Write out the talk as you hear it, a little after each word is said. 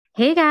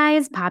Hey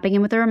guys, popping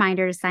in with a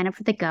reminder to sign up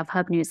for the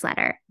GovHub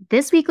newsletter.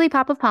 This weekly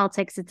pop of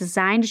politics is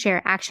designed to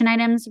share action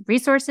items,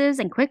 resources,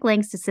 and quick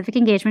links to civic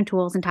engagement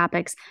tools and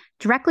topics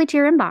directly to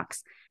your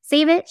inbox.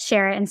 Save it,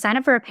 share it, and sign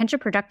up for a pinch of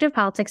productive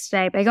politics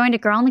today by going to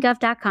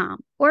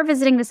girlonthegov.com or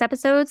visiting this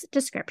episode's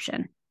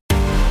description.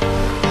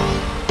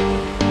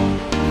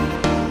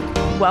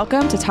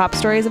 Welcome to Top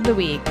Stories of the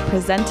Week,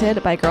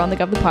 presented by Girl on the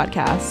Gov, the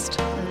podcast.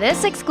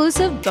 This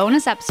exclusive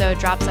bonus episode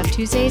drops on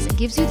Tuesdays and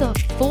gives you the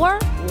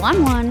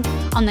 411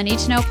 on the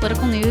need-to-know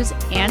political news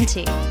and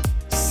tea.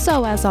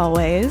 So as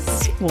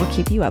always, we'll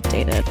keep you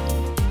updated.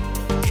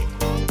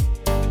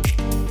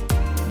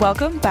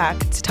 Welcome back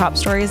to Top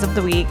Stories of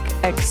the Week,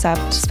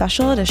 except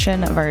special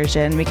edition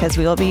version, because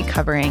we will be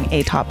covering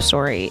a top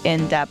story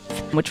in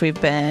depth, which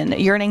we've been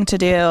yearning to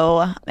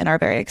do and are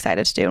very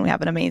excited to do. And we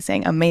have an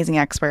amazing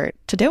expert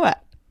to do it.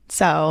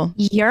 So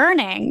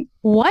yearning.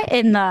 What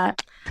in the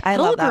I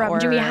love that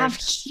word. Do we have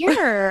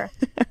here?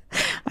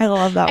 I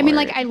love that. I mean,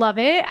 like, I love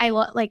it.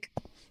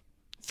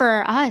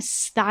 For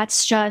us,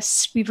 that's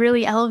just, we've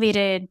really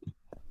elevated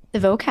the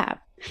vocab.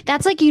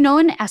 That's like, you know,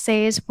 in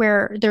essays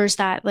where there's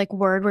that like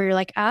word where you're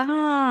like,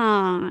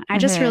 I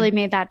just really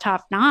made that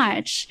top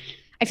notch.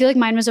 I feel like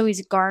mine was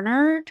always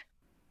garnered.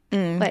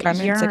 But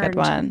garnered's a good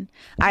one.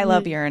 I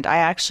love yearned. I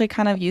actually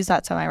kind of use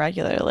that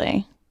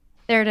semi-regularly.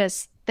 There it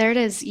is.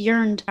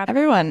 Yearned.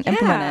 Everyone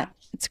implement it.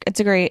 It's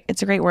a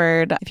great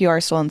word. If you are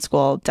still in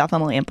school,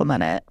 definitely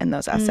implement it in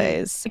those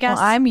essays. Well,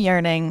 I'm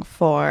yearning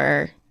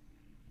for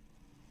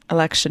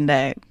election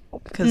day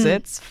because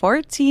it's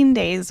 14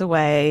 days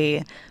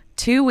away.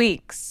 2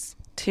 weeks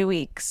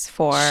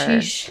for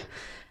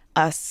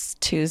us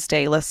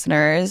Tuesday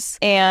listeners.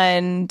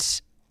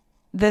 And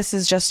this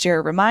is just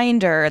your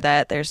reminder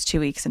that there's 2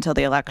 weeks until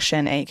the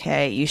election,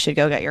 aka you should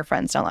go get your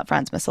Friends Don't Let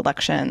Friends Miss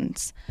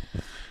Elections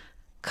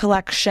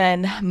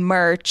collection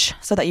merch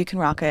so that you can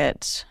rock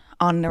it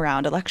on and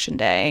around election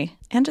day.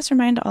 And just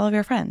remind all of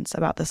your friends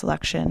about this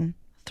election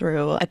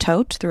through a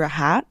tote, through a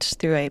hat,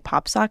 through a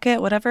pop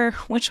socket, whichever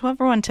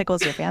one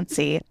tickles your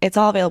fancy. It's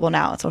all available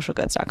now at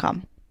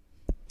socialgoods.com.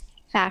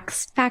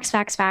 Facts.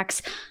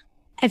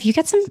 If you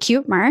get some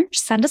cute merch,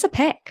 send us a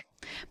pic.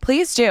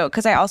 Please do,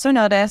 because I also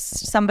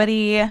noticed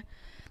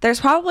there's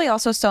probably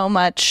also so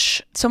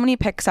many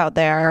pics out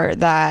there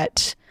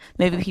that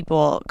maybe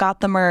people got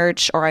the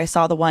merch, or I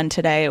saw the one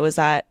today. It was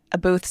at a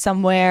booth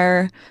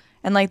somewhere,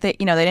 and like they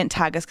didn't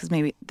tag us because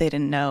maybe they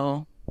didn't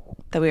know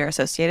that we were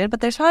associated.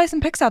 But there's probably some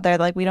pics out there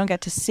that like we don't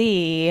get to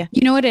see.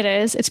 You know what it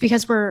is? It's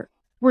because we're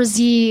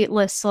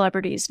Z-list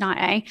celebrities, not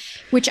A,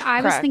 which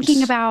I was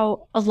thinking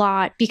about a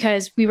lot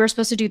because we were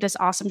supposed to do this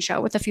awesome show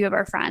with a few of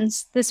our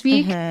friends this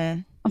week.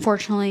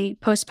 Unfortunately,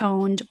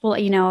 postponed. We'll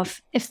let you know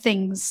if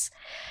things,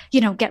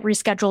 get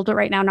rescheduled. But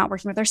right now, not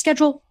working with our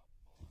schedule.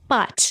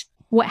 But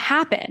what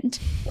happened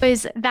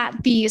was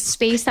that the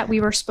space that we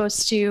were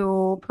supposed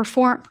to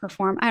perform,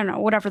 I don't know,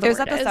 whatever the word is.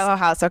 It was at the Soho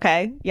House,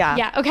 okay? Yeah.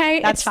 Yeah,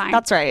 okay, it's fine.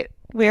 That's right.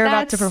 We were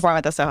about to perform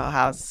at the Soho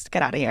House.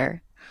 Get out of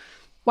here.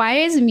 Why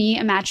is me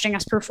imagining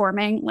us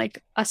performing,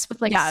 like us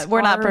with like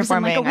we're not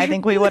performing. And, like, I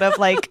think we would have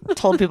like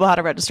told people how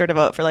to register to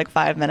vote for like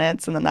 5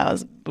 minutes, and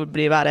then would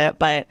be about it.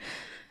 But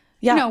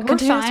yeah, no, we're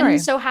fun.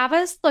 So have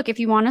us, look, if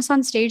you want us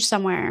on stage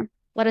somewhere,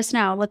 let us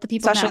know. Let the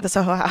people Especially know. the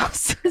Soho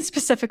House.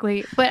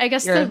 Specifically. But I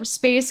guess the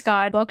space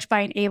got booked by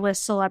an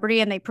A-list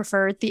celebrity, and they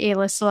preferred the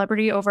A-list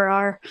celebrity over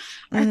our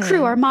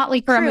crew, our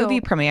motley crew. For a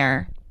movie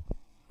premiere.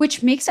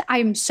 Which makes it,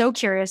 I'm so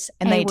curious.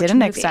 And they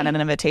didn't extend an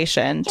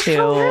invitation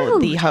to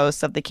the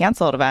host of the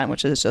canceled event,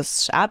 which is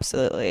just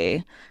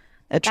absolutely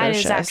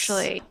atrocious. That is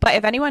actually. But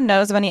if anyone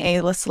knows of any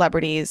A-list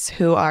celebrities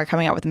who are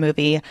coming out with a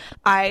movie,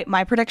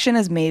 my prediction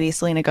is maybe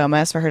Selena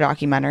Gomez for her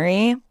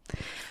documentary.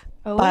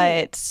 Oh.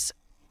 But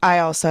I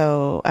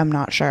also am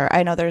not sure.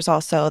 I know there's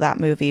also that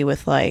movie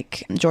with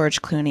like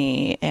George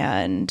Clooney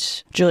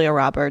and Julia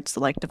Roberts,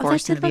 like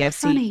divorce movie I've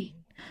seen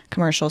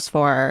commercials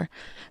for.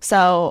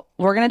 So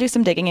we're going to do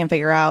some digging and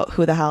figure out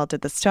who the hell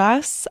did this to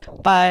us.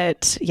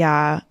 But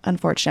yeah,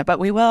 unfortunate. But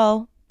we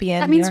will be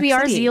in That means New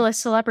York we City. Are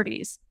Z-list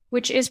celebrities,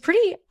 which is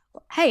pretty,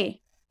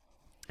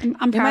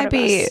 I'm proud of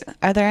us.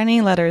 Are there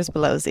any letters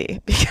below Z?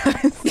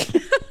 Because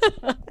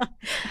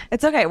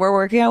it's okay. We're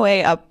working our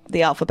way up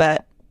the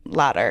alphabet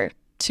ladder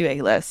to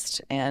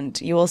A-list, and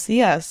you will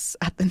see us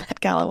at the Met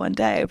Gala one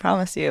day. I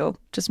promise you.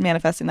 Just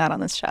manifesting that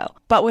on this show.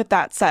 But with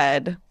that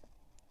said,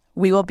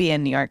 we will be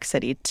in New York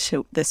City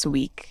this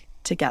week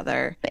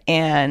together.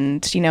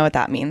 And you know what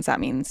that means? That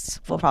means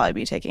we'll probably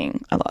be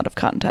taking a lot of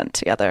content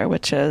together,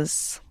 which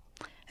is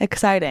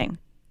exciting,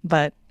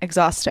 but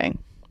exhausting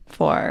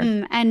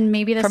and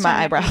maybe for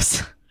my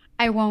eyebrows.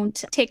 I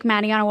won't take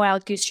Maddie on a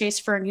wild goose chase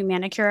for a new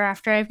manicure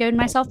after I've given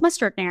myself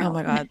mustard nails. Oh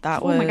my God, I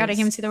can't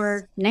even see the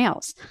word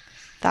nails.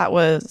 That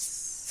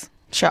was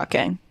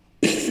shocking.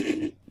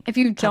 If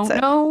you don't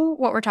know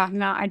what we're talking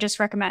about, I just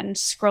recommend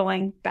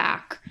scrolling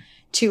back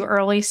to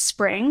early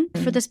spring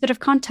for this bit of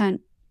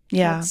content.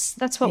 Yeah.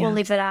 That's what we'll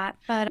leave it at.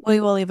 But we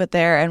will leave it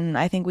there. And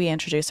I think we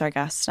introduce our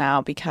guests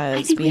now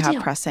because we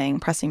have pressing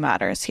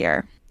matters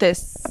here.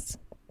 This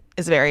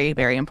is a very,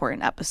 very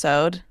important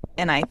episode.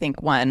 And I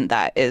think one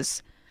that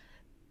is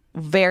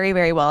very,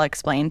 very well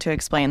explained to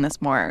explain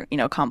this more,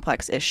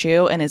 complex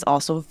issue, and is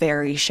also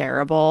very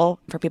shareable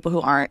for people who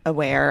aren't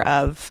aware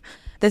of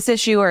this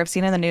issue or have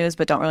seen it in the news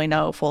but don't really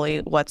know fully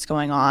what's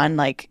going on.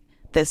 Like,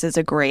 this is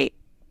a great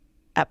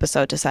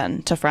episode to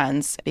send to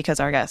friends because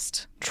our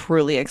guest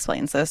truly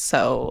explains this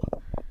so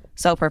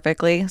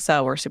perfectly.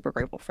 So we're super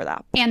grateful for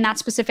that. And that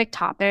specific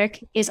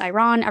topic is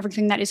Iran,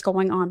 everything that is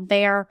going on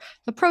there,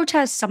 the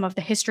protests, some of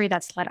the history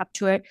that's led up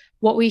to it,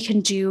 what we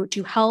can do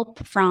to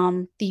help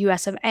from the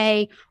US of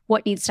A,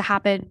 what needs to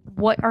happen,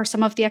 what are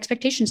some of the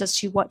expectations as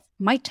to what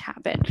might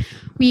happen.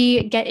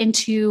 We get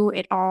into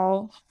it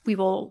all. We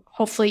will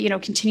hopefully,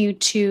 continue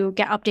to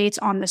get updates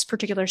on this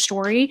particular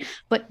story,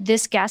 but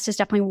this guest is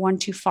definitely one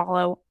to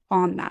follow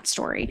on that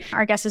story.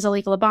 Our guest is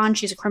Alika Laban.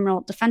 She's a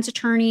criminal defense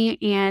attorney,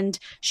 and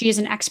she is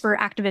an expert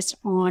activist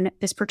on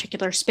this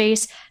particular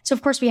space. So,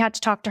 of course, we had to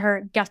talk to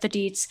her, get the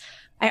deets.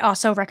 I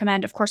also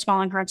recommend, of course,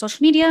 following her on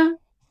social media,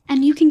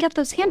 and you can get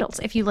those handles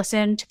if you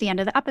listen to the end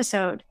of the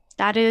episode.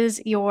 That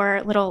is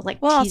your little we'll teaser.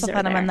 We'll also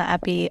put them in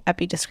the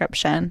epi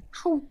description.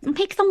 Oh,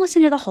 make them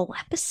listen to the whole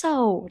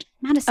episode,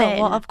 Madison.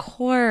 Oh, well, of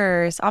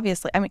course,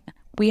 obviously. I mean,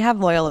 we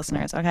have loyal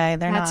listeners. Okay,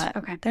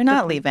 they're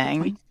not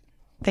leaving.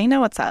 They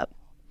know what's up.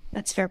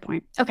 That's a fair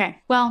point. Okay.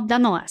 Well,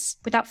 nonetheless,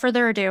 without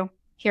further ado,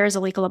 here is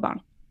Alika Laban.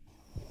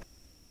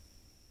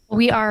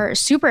 We are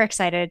super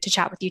excited to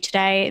chat with you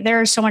today.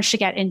 There's so much to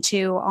get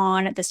into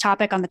on this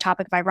topic, on the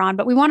topic of Iran,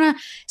 but we want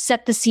to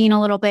set the scene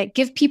a little bit,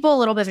 give people a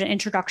little bit of an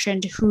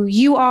introduction to who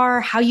you are,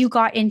 how you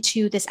got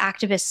into this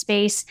activist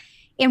space,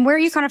 and where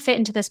you kind of fit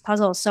into this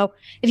puzzle. So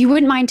if you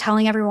wouldn't mind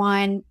telling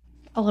everyone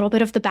a little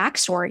bit of the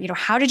backstory,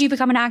 how did you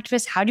become an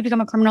activist? How did you become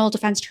a criminal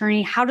defense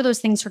attorney? How do those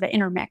things sort of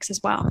intermix as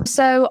well?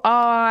 So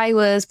I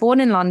was born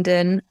in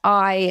London.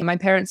 My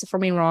parents are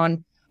from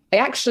Iran. I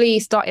actually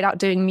started out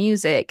doing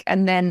music,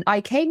 and then I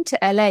came to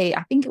LA,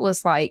 I think it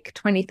was like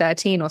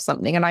 2013 or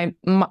something. And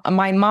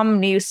my mum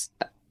knew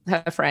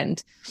her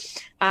friend,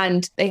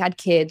 and they had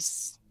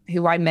kids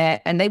who I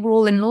met, and they were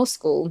all in law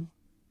school.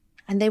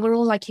 And they were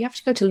all like, you have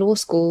to go to law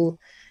school.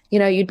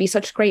 You'd be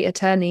such a great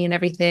attorney and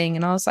everything.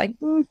 And I was like,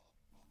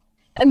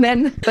 but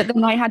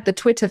then I had the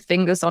Twitter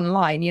fingers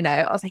online,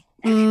 I was like,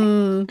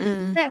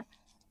 yeah.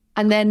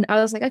 And then I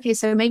was like, okay,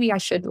 so maybe I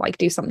should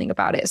do something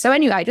about it. So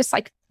anyway, I just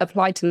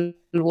applied to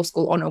law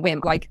school on a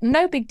whim,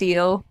 no big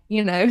deal,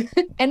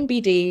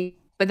 NBD.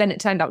 But then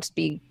it turned out to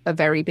be a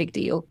very big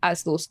deal,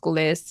 as law school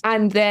is.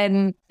 And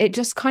then it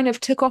just kind of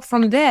took off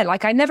from there.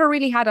 I never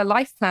really had a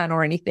life plan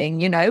or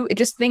anything, it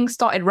just, things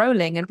started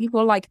rolling and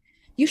people were like,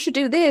 you should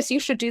do this, you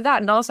should do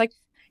that. And I was like,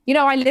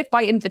 I live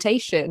by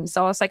invitation.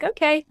 So I was like,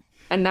 okay.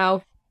 And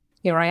now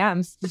here I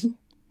am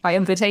by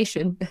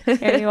invitation.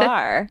 Here you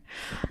are.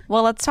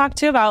 Well, let's talk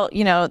too about,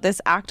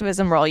 this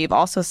activism role you've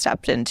also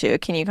stepped into.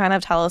 Can you kind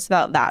of tell us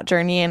about that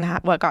journey and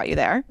what got you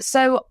there?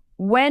 So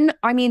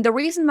the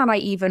reason that I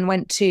even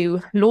went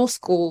to law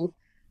school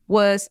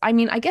was, I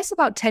guess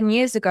about 10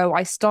 years ago,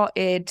 I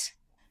started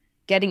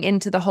getting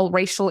into the whole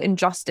racial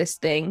injustice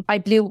thing. I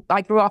grew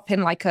up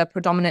in a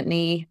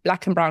predominantly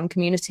Black and brown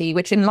community,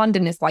 which in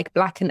London is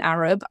Black and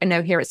Arab. I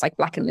know here it's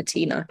Black and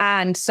Latina.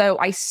 And so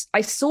I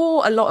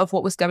saw a lot of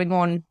what was going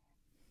on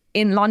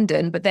in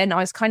London, but then I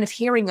was kind of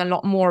hearing a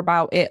lot more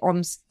about it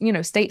on,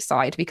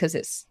 stateside, because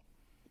it's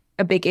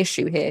a big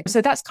issue here. So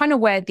that's kind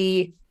of where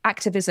the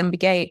activism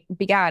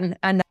began.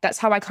 And that's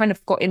how I kind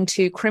of got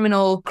into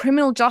criminal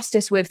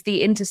justice with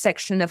the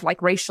intersection of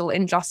racial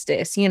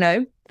injustice,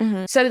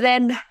 Mm-hmm. So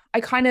then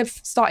I kind of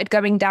started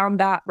going down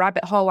that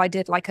rabbit hole. I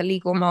did a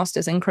legal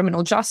master's in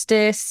criminal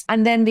justice.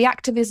 And then the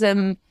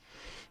activism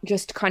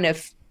just kind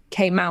of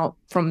came out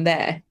from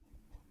there.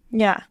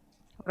 Yeah,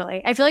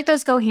 really. I feel like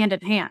those go hand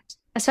in hand,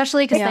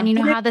 especially because then you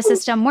know how the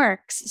system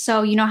works.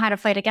 So you know how to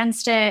fight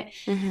against it.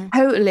 Mm-hmm.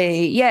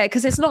 Totally. Yeah,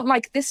 because it's not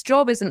this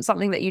job isn't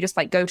something that you just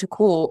go to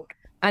court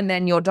and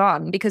then you're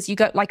done. Because you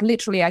go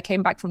literally, I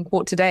came back from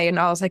court today and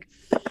I was like,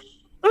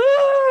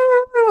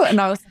 and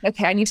I was like,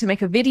 okay, I need to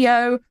make a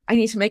video. I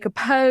need to make a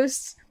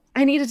post.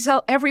 I need to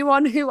tell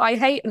everyone who I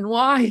hate and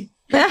why.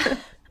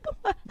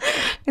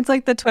 It's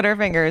the Twitter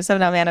fingers have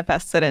now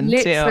manifested into.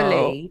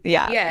 Literally.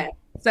 Yeah.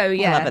 So I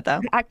love it,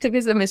 though.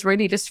 Activism is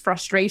really just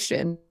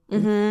frustration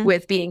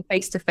with being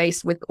face to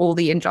face with all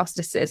the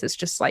injustices. It's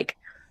just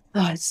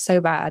it's so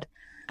bad.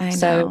 I know.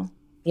 So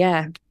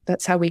yeah,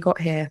 that's how we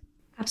got here.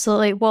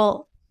 Absolutely.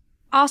 Well,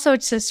 also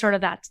to sort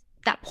of that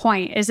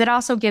point is it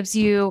also gives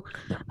you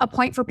a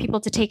point for people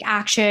to take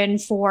action,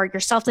 for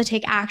yourself to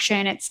take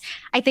action.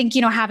 I think,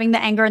 having the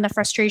anger and the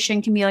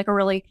frustration can be a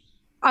really,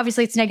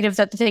 obviously it's negative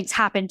that the things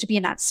happen to be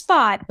in that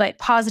spot, but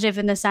positive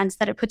in the sense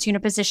that it puts you in a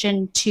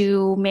position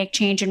to make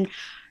change and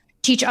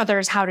teach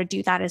others how to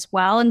do that as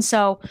well. And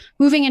so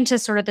moving into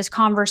sort of this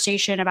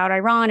conversation about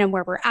Iran and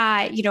where we're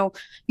at,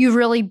 you've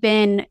really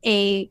been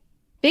a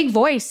big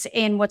voice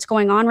in what's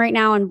going on right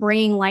now and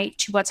bringing light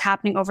to what's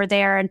happening over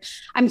there. And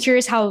I'm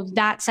curious how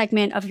that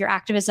segment of your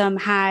activism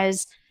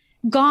has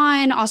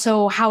gone,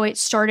 also how it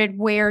started,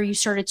 where you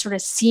started sort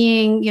of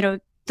seeing,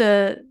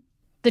 the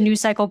the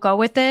news cycle go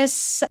with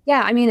this?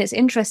 Yeah, I mean, it's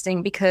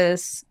interesting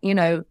because, you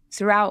know,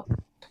 throughout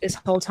this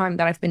whole time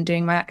that I've been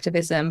doing my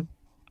activism,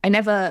 I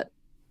never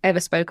ever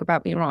spoke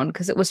about Iran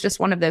because it was just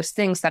one of those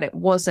things that it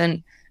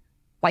wasn't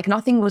like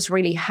nothing was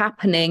really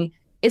happening.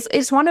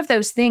 It's one of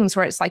those things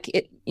where it's like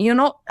you're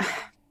not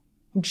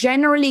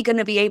generally going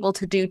to be able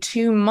to do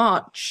too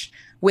much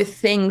with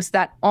things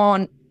that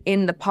aren't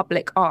in the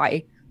public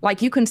eye.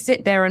 Like you can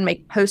sit there and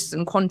make posts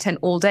and content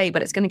all day,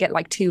 but it's going to get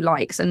like 2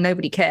 likes and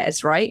nobody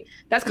cares, right?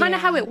 That's kind of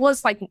how it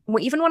was. Like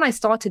even when I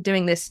started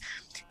doing this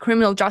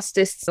criminal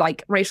justice,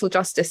 like racial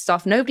justice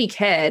stuff, nobody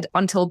cared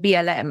until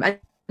BLM.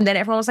 And then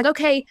everyone was like,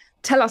 okay,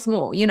 tell us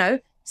more, you know?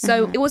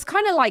 So it was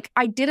kind of like,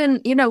 I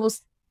didn't, you know, it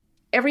was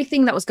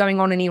everything that was going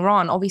on in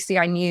Iran. Obviously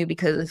I knew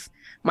because of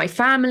my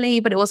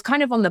family, but it was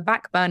kind of on the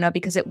back burner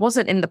because it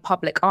wasn't in the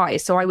public eye.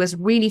 So I was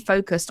really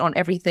focused on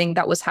everything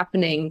that was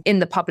happening in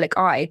the public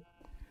eye.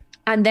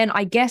 And then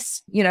I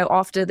guess, you know,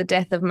 after the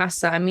death of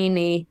Mahsa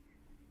Amini,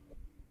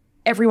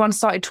 everyone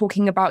started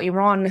talking about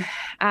Iran.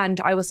 And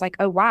I was like,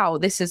 oh, wow,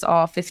 this is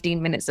our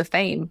 15 minutes of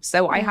fame.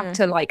 So I have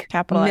to like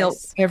milk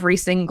every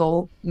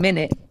single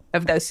minute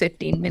of those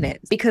 15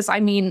 minutes. Because I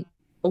mean,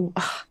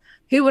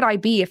 who would I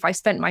be if I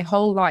spent my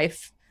whole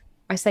life,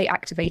 I say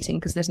activating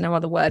because there's no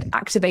other word,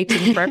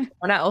 activating for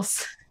everyone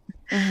else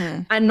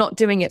and not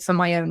doing it for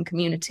my own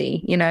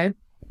community, you know?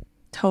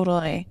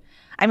 Totally.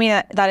 I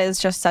mean, that is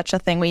just such a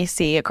thing we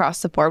see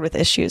across the board with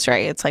issues,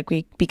 right? It's like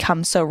we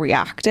become so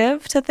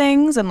reactive to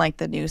things and like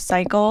the news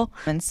cycle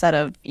instead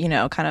of, you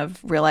know, kind of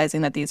realizing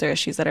that these are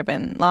issues that have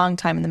been long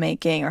time in the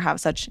making or have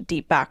such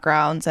deep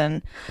backgrounds.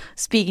 And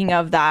speaking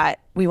of that,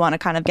 we want to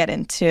kind of get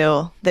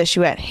into the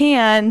issue at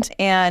hand.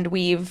 And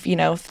we've, you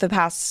know, for the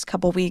past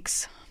couple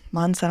weeks,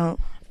 months, I don't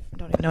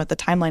even know what the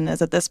timeline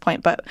is at this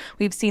point, but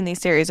we've seen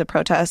these series of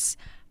protests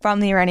from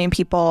the Iranian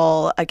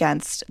people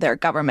against their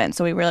government.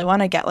 So we really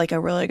want to get like a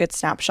really good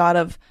snapshot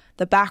of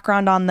the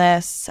background on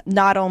this,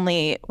 not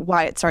only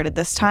why it started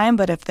this time,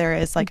 but if there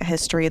is like a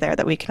history there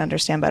that we can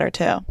understand better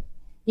too.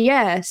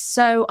 Yeah,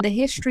 so the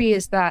history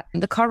is that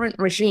the current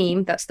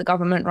regime, that's the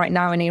government right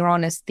now in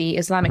Iran, is the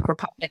Islamic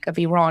Republic of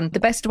Iran.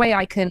 The best way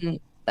I can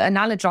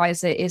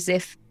analogize it is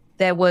if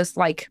there was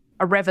like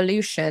a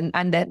revolution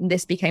and then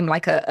this became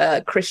like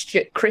a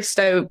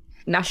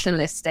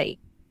Christo-nationalist state,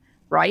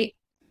 right?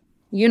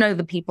 You know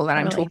the people that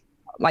I'm talking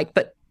about, like,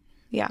 but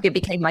yeah, it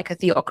became like a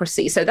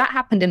theocracy. So that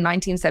happened in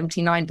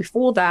 1979.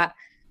 Before that,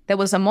 there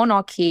was a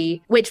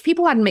monarchy, which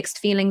people had mixed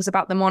feelings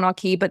about the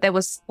monarchy, but there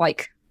was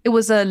like, it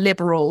was a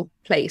liberal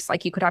place.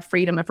 Like you could have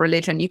freedom of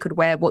religion. You could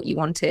wear what you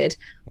wanted.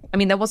 I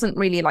mean, there wasn't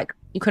really like,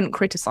 you couldn't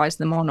criticize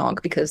the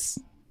monarch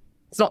because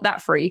it's not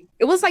that free.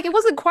 It was like, it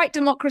wasn't quite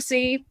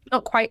democracy,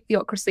 not quite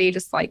theocracy,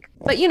 just like,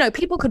 but you know,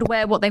 people could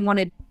wear what they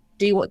wanted,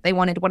 do what they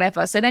wanted,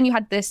 whatever. So then you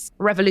had this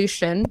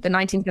revolution, the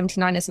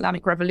 1979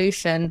 Islamic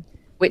Revolution,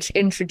 which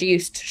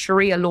introduced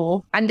Sharia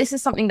law. And this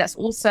is something that's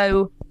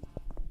also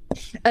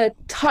a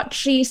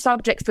touchy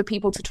subject for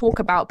people to talk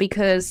about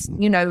because,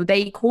 you know,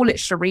 they call it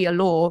Sharia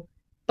law,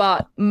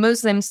 but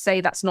Muslims say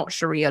that's not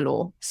Sharia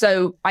law.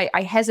 So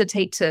I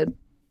hesitate to,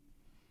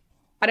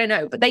 I don't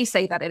know, but they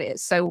say that it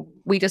is. So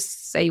we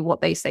just say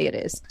what they say it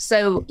is.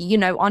 So, you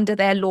know, under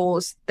their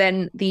laws,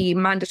 then the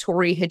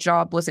mandatory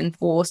hijab was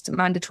enforced,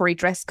 mandatory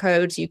dress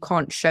codes. You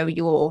can't show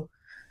your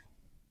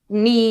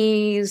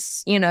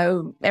knees, you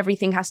know,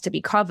 everything has to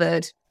be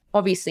covered.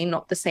 Obviously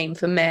not the same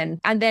for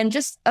men. And then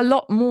just a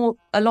lot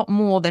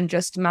more than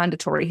just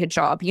mandatory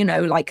hijab, you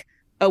know, like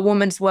a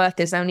woman's worth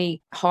is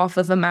only half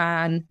of a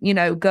man, you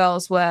know,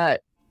 girls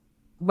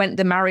when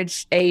the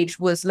marriage age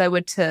was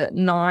lowered to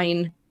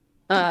 9.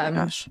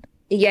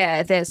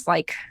 Yeah, there's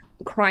like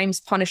crimes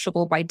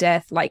punishable by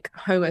death, like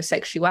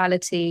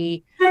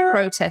homosexuality,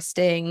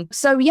 protesting.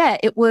 So yeah,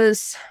 it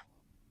was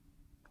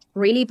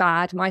really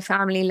bad. My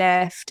family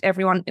left,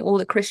 everyone, all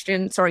the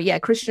Christians,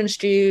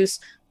 Jews,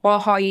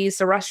 Baha'is,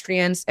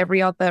 Zoroastrians,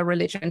 every other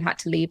religion had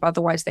to leave.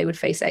 Otherwise they would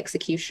face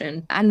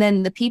execution. And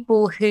then the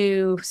people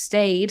who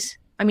stayed,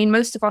 I mean,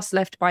 most of us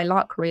left by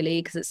luck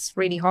really, because it's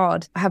really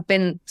hard, have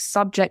been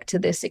subject to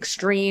this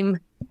extreme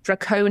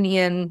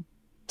draconian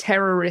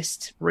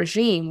terrorist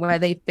regime where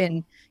they've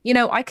been, you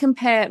know, I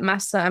compare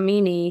Mahsa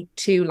Amini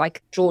to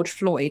like George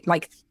Floyd.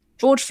 Like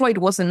George Floyd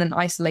wasn't an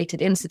isolated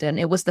incident.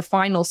 It was the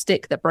final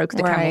stick that broke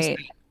the camel's back.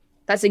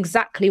 That's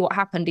exactly what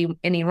happened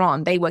in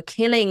Iran. They were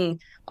killing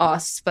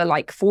us for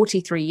like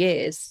 43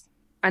 years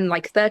and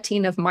like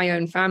 13 of my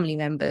own family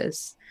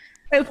members.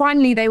 So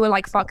finally they were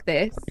like, fuck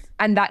this.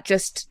 And that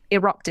just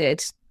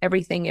erupted.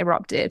 Everything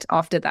erupted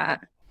after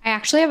that. I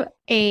actually have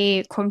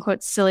a quote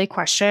unquote silly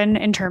question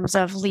in terms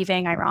of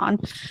leaving Iran.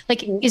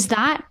 Like, is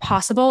that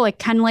possible? Like,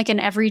 can like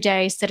an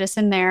everyday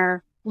citizen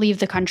there leave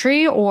the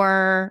country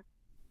or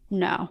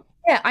no?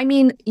 Yeah, I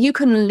mean, you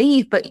can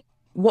leave, but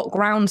what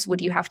grounds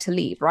would you have to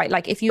leave, right?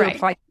 Like if you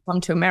applied to come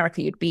to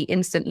America, you'd be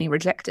instantly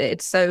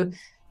rejected. So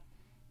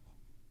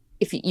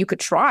if you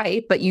could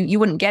try, but you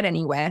wouldn't get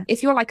anywhere.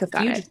 If you're like a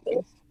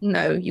fugitive,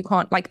 no, you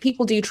can't. Like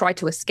people do try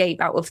to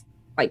escape out of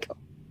like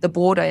the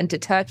border into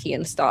Turkey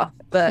and stuff,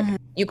 but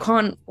you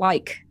can't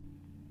like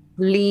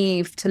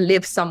leave to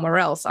live somewhere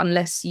else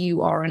unless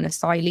you are an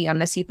asylee,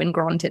 unless you've been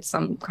granted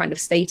some kind of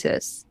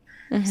status.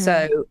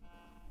 So,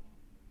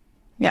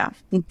 yeah.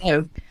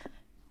 No.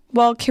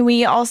 Well, can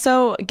we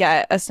also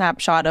get a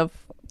snapshot of,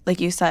 like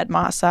you said,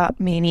 Mahsa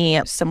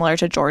Amini, similar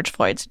to George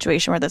Floyd's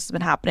situation where this has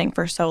been happening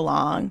for so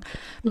long,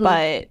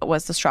 but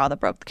was the straw that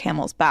broke the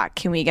camel's back?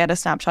 Can we get a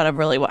snapshot of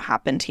really what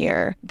happened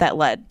here that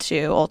led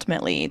to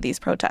ultimately these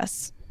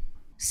protests?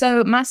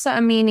 So Mahsa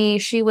Amini,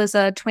 she was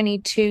a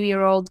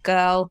 22-year-old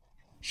girl.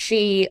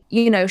 She,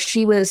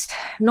 she was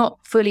not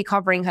fully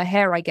covering her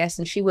hair, I guess,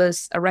 and she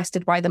was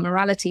arrested by the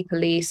morality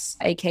police,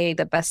 aka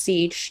the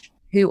Basij,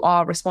 who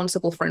are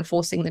responsible for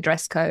enforcing the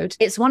dress code.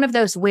 It's one of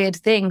those weird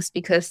things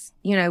because,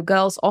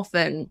 girls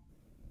often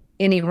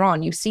in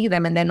Iran, you see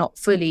them and they're not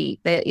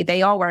fully,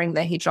 they are wearing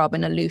their hijab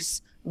in a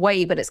loose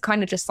way, but it's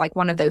kind of just like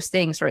one of those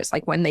things where it's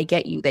like when they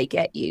get you,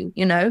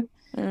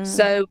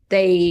 So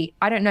I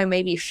don't know,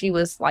 maybe she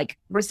was like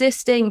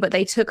resisting, but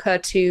they took her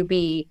to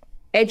be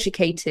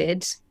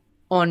educated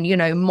on,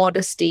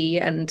 modesty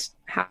and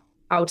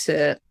how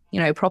to,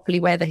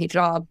 properly wear the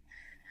hijab.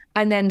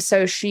 And then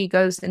so she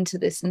goes into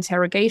this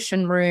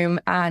interrogation room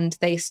and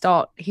they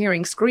start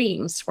hearing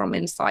screams from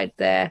inside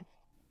there.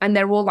 And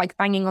they're all like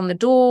banging on the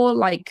door,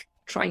 like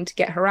trying to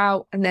get her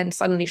out. And then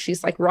suddenly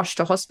she's like rushed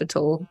to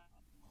hospital.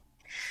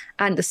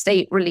 And the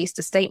state released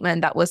a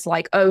statement that was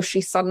like, oh, she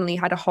suddenly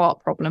had a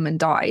heart problem and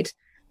died.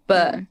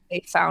 But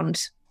they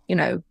found,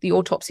 the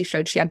autopsy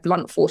showed she had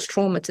blunt force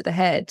trauma to the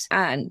head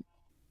and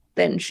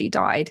then she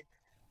died.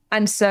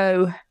 And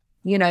so,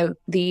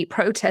 the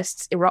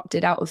protests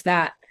erupted out of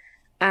that.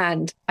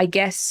 And I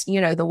guess,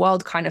 the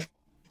world kind of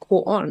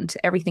caught on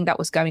to everything that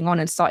was going on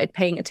and started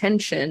paying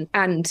attention.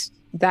 And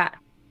that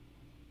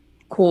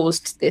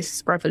caused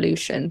this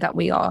revolution that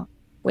we are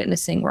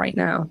witnessing right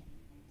now.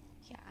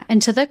 Yeah.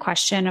 And to the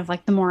question of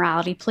like the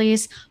morality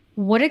police,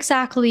 what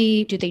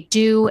exactly do they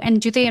do?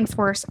 And do they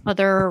enforce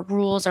other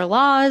rules or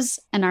laws?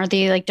 And are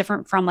they like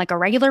different from like a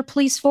regular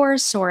police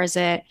force, or is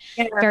it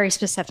very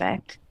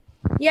specific?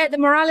 Yeah, the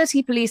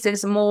morality police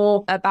is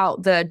more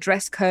about the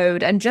dress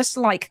code and just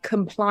like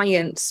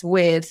compliance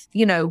with,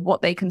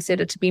 what they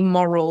consider to be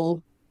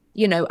moral,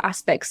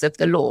 aspects of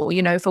the law.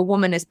 If a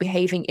woman is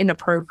behaving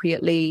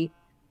inappropriately,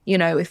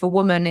 if a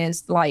woman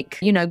is like,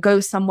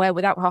 goes somewhere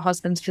without her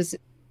husband's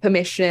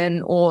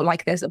permission, or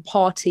like there's a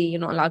party, you're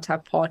not allowed to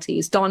have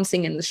parties,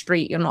 dancing in the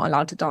street, you're not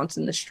allowed to dance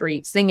in the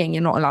street, singing,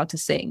 you're not allowed to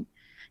sing,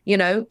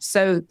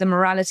 So the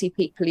morality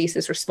police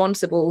is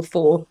responsible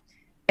for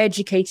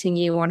educating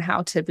you on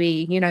how to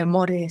be,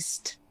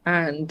 modest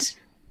and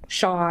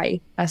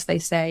shy, as they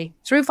say,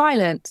 through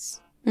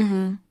violence.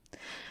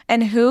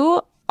 And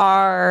who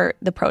are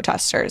the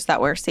protesters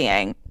that we're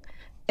seeing?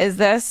 Is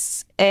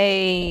this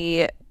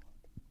a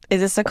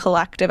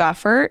collective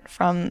effort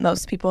from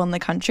most people in the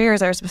country, or is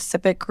there a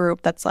specific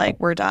group that's like,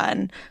 we're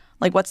done?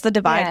 Like, what's the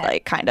divide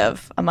like kind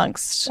of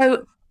amongst?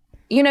 So,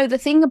 the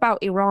thing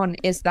about Iran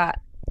is that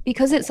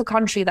because it's a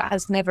country that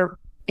has never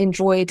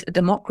enjoyed a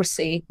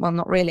democracy, well,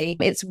 not really,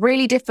 it's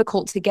really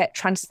difficult to get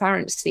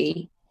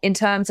transparency in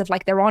terms of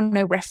like, there are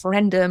no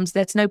referendums,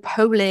 there's no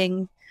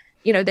polling,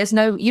 you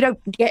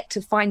don't get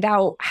to find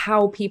out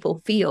how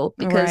people feel,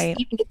 because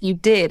even if you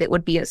did, it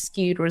would be a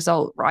skewed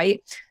result,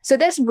 right? So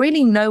there's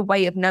really no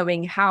way of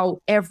knowing how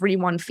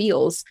everyone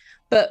feels.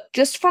 But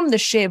just from the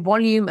sheer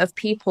volume of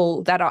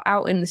people that are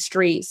out in the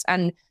streets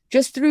and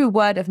just through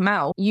word of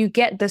mouth, you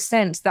get the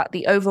sense that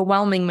the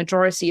overwhelming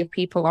majority of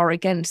people are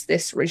against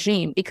this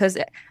regime, because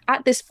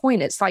at this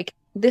point, it's like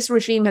this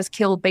regime has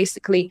killed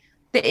basically.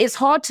 It's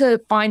hard to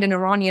find an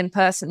Iranian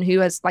person who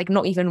has like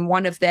not even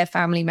one of their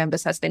family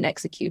members has been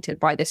executed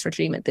by this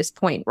regime at this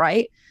point,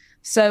 right?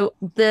 So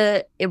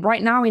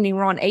right now in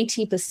Iran,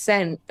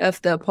 80%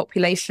 of the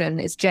population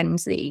is Gen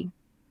Z.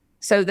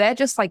 So they're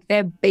just like,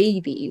 they're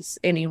babies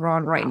in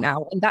Iran right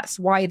now. And that's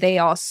why they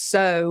are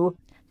so...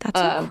 That's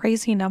a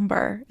crazy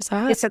number. Is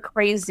that? It's a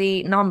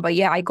crazy number.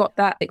 Yeah, I got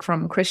that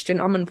from Christian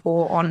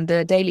Amanpour on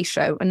The Daily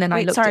Show. And then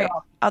I looked it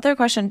up. Other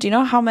question. Do you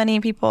know how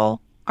many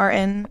people are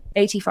in?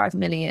 85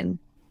 million.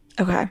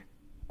 Okay.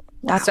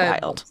 That's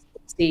wild.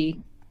 60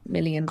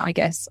 million, I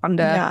guess,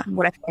 under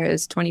whatever it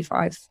is,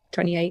 25,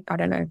 28, I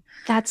don't know.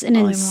 That's an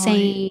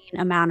insane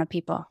amount of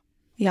people.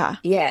 Yeah.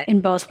 Yeah.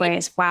 In both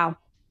ways. Wow.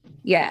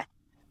 Yeah.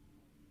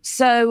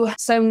 So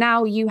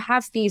now you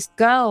have these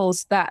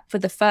girls that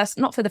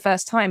not for the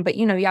first time, but,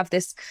 you have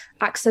this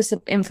access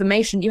of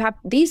information.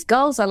 These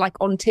girls are like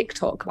on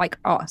TikTok, like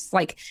us.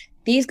 Like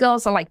these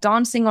girls are like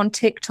dancing on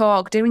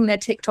TikTok, doing their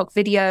TikTok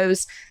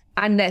videos,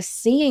 and they're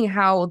seeing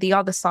how the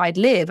other side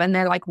live. And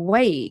they're like,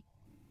 wait,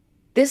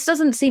 this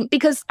doesn't seem,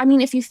 because I mean,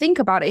 if you think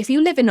about it, if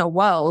you live in a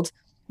world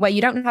where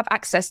you don't have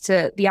access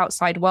to the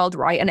outside world,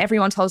 right? And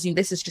everyone tells you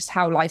this is just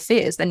how life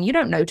is, then you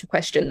don't know to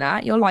question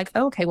that. You're like,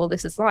 oh, okay, well,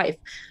 this is life.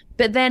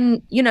 But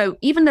then,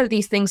 even though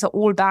these things are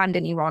all banned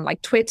in Iran,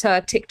 like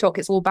Twitter, TikTok,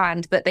 it's all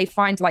banned, but they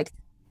find like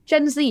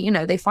Gen Z,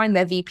 they find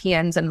their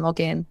VPNs and log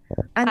in.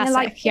 And classic, they're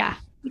like, yeah.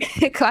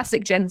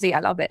 Classic Gen Z,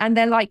 I love it. And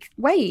they're like,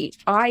 wait,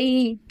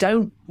 I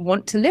don't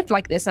want to live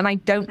like this, and I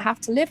don't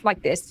have to live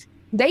like this.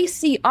 they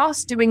see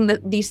us doing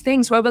these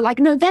things where we're like,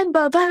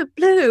 November, vote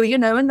blue, you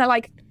know, and they're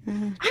like,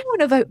 I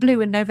want to vote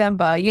blue in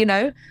November, you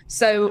know,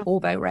 so,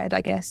 or vote red,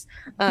 I guess.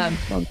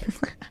 Well,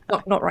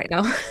 not right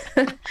now.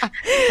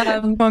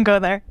 Won't go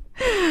there.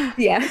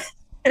 Yeah.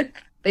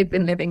 They've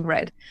been living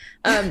red.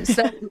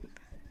 So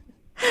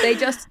they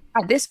just,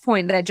 at this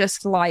point, they're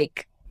just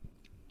like,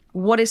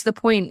 what is the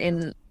point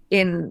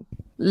in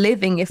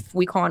living if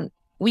we don't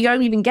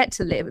even get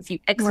to live if you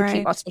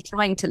execute us for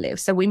trying to live.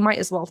 So we might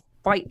as well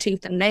fight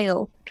tooth and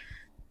nail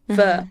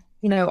for,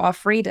 you know, our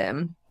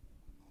freedom.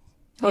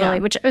 Totally.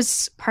 Yeah. Which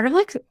is part of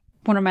like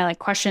one of my like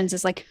questions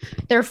is like,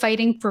 they're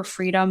fighting for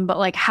freedom, but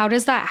like, how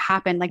does that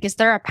happen? Like, is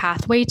there a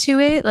pathway to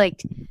it?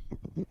 Like,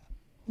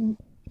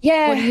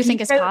 yeah. What do you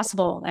think is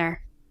possible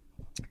there?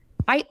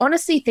 I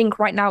honestly think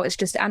right now it's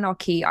just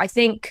anarchy. I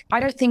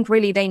don't think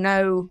really they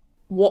know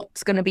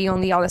what's going to be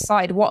on the other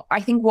side. What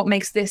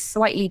makes this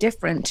slightly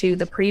different to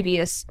the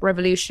previous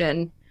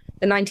revolution,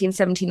 the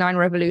 1979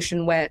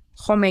 revolution, where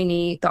the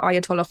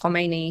Ayatollah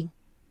Khomeini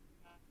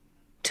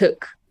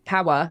took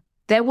power,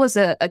 there was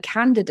a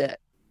candidate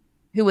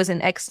who was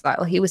in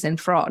exile. He was in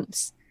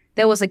France.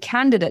 There was a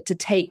candidate to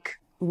take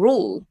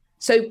rule.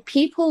 So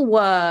people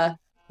were,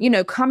 you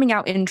know, coming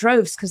out in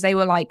droves because they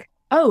were like,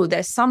 oh,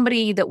 there's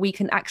somebody that we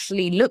can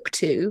actually look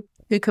to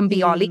who can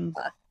be our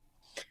leader.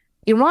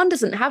 Iran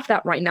doesn't have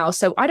that right now.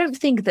 So I don't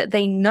think that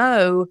they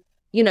know,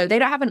 you know, they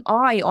don't have an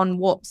eye on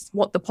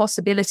what the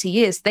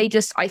possibility is.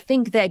 I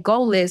think their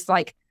goal is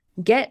like,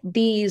 get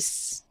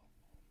these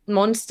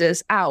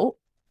monsters out.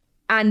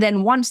 And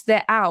then once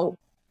they're out,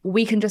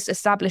 we can just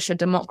establish a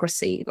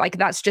democracy. Like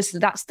that's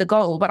the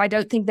goal. But I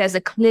don't think there's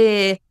a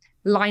clear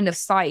line of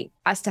sight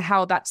as to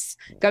how that's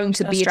going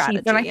to be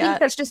achieved. And I think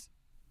that's just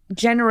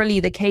generally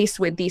the case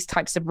with these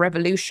types of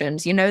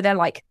revolutions. You know, they're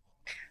like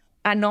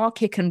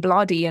anarchic and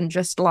bloody and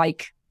just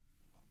like,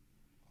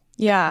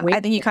 I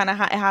think you kind of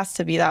it has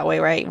to be that way,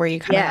 right? Where you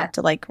kind of have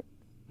to like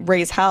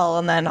raise hell,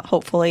 and then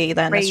hopefully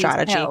then a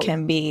strategy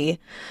can be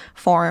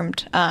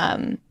formed.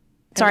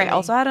 Sorry, I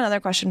also had another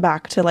question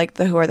back to like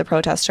who are the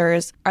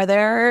protesters. Are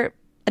there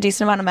a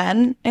decent amount of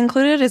men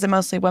included? Is it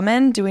mostly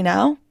women? Do we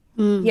know?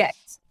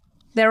 Yes.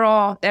 There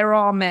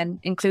are men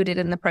included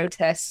in the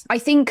protests. I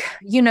think,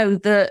 you know,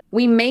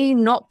 we may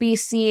not be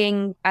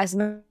seeing as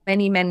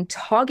many men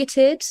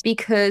targeted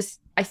because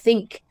I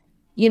think,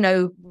 you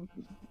know,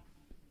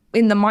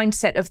 in the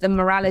mindset of the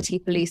morality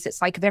police,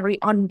 it's like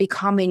very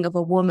unbecoming of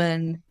a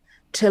woman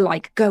to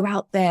like go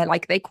out there.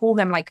 Like they call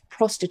them like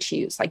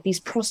prostitutes, like these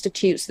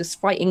prostitutes that's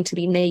fighting to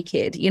be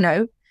naked, you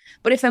know?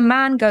 But if a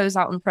man goes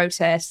out and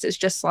protests, it's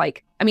just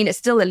like, I mean, it's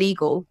still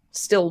illegal,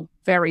 still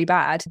very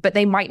bad, but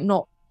they might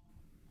not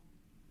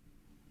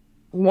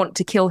want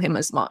to kill him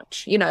as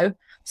much, you know?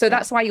 So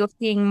that's why you're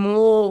seeing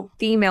more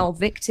female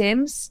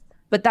victims,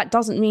 but that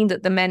doesn't mean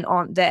that the men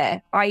aren't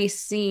there. I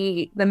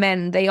see the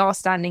men, they are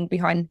standing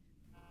behind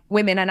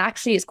women. And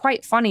actually it's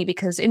quite funny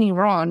because in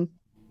Iran,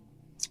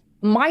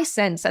 my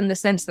sense and the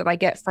sense that I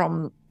get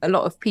from a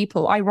lot of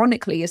people,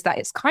 ironically, is that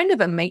it's kind of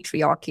a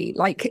matriarchy.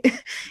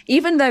 Like,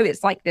 even though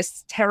it's like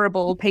this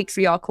terrible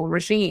patriarchal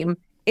regime,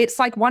 it's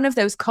like one of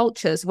those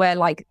cultures where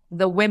like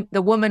the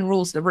woman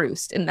rules the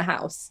roost in the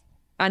house.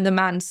 And the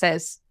man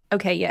says,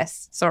 okay,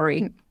 yes,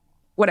 sorry,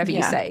 whatever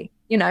you say,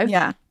 you know?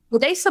 Yeah. Well,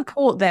 they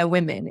support their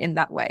women in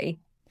that way.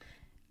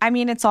 I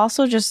mean, it's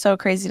also just so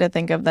crazy to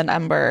think of the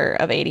number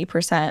of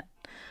 80%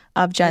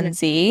 of Gen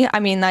Z. I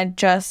mean,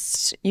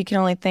 you can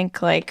only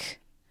think like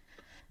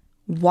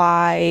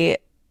why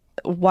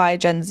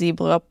Gen Z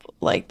blew up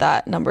like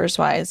that numbers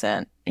wise.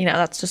 And, you know,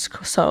 that's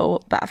just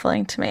so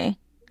baffling to me.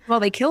 Well,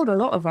 they killed a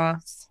lot of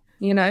us,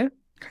 you know?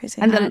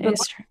 Crazy. And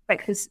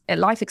the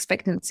life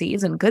expectancy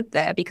isn't good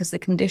there because the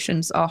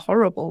conditions are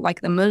horrible. Like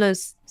the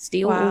mullahs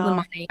steal all the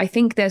money. I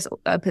think there's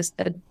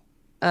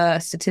a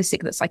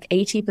statistic that's like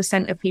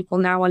 80% of people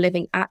now are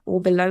living at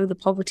or below the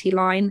poverty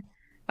line.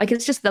 Like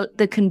it's just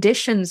the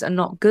conditions are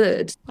not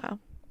good. Wow.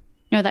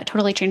 No, that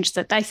totally changes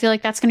it. I feel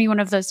like that's going to be one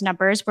of those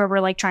numbers where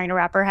we're like trying to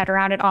wrap our head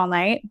around it all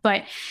night.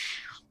 But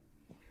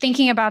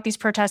thinking about these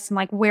protests and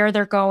like where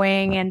they're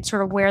going and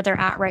sort of where they're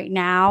at right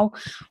now,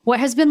 what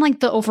has been like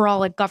the overall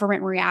like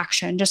government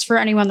reaction, just for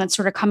anyone that's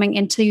sort of coming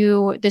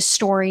into this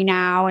story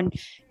now and,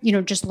 you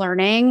know, just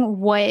learning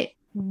what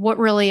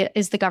really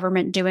is the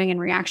government doing in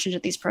reaction to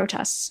these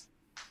protests?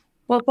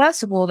 Well,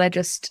 first of all, they're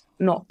just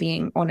not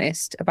being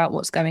honest about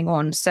what's going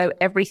on. So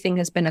everything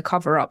has been a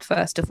cover up,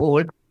 first of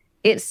all.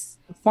 It's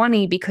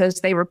funny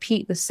because they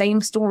repeat the same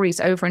stories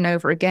over and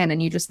over again.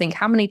 And you just think,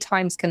 how many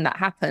times can that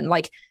happen?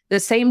 Like the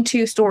same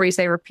two stories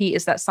they repeat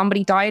is that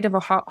somebody died of a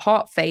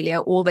heart failure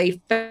or they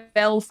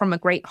fell from a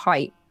great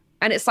height.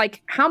 And it's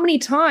like, how many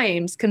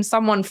times can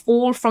someone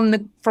fall from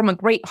a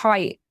great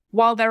height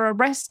while they're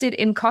arrested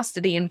in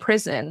custody in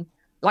prison?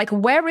 Like,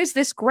 where is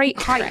this great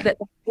height that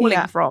they're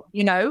falling from?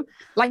 You know,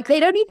 like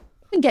they don't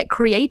even get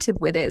creative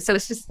with it. So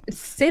it's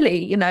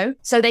silly, you know?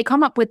 So they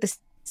come up with the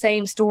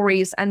same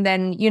stories and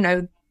then, you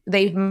know,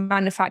 they've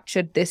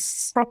manufactured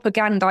this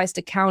propagandized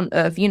account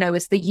of, you know,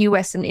 it's the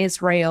US and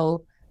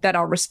Israel that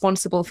are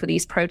responsible for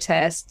these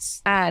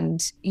protests,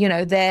 and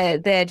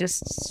they're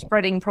just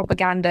spreading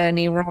propaganda in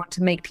Iran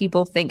to make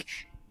people think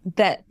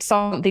that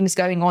something's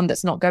going on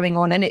that's not going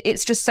on. And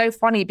it's just so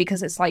funny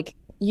because it's like,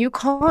 you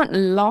can't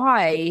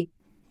lie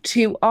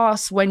to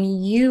us when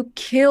you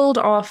killed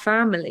our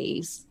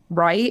families,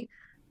 right?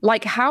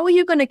 Like, how are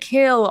you going to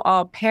kill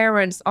our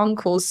parents,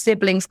 uncles,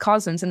 siblings,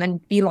 cousins, and then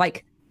be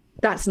like,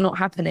 that's not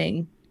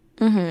happening?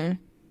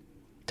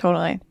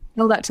 Totally.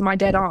 Tell that to my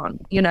dead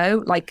aunt,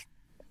 like,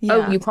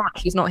 oh, you can't,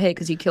 she's not here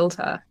because you killed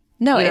her.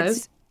 No,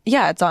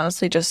 it's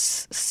honestly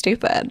just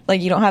stupid.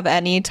 Like, you don't have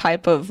any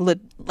type of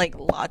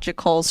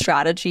logical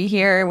strategy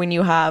here when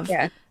you have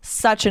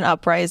such an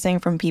uprising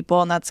from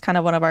people. And that's kind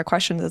of one of our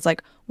questions, is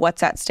like,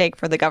 what's at stake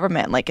for the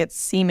government? Like, it's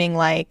seeming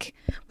like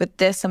with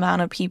this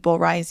amount of people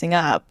rising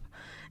up,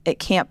 it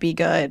can't be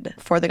good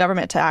for the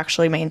government to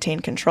actually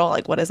maintain control.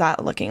 Like, what is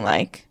that looking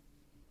like?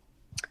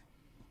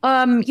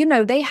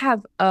 They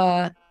have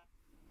a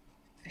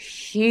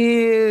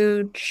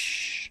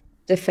huge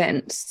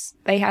defense.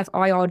 They have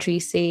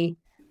IRGC,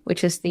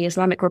 which is the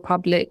Islamic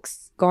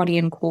Republic's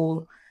guardian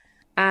call.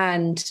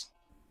 And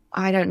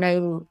I don't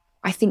know,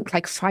 I think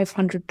like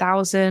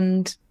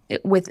 500,000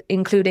 with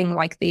including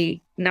like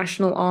the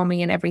national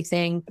army and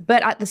everything.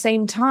 But at the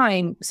same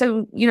time,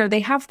 so, they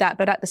have that,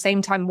 but at the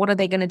same time, what are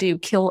they going to do?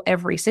 Kill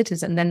every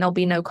citizen? Then there'll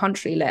be no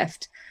country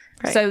left.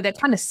 Right. So they're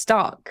kind of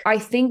stuck. I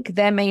think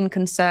their main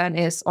concern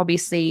is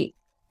obviously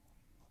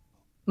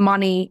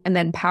money and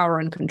then power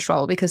and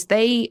control, because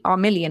they are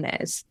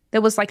millionaires.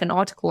 There was like an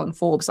article in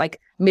Forbes, like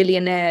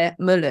millionaire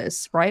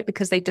mullahs, right?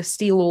 Because they just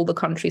steal all the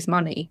country's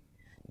money.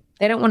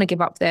 They don't want to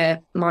give up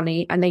their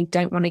money and they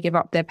don't want to give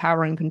up their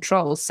power and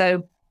control.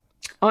 So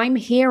I'm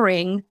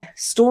hearing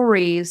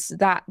stories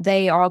that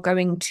they are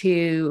going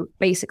to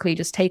basically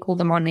just take all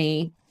the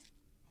money,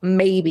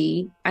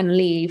 maybe, and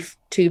leave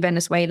to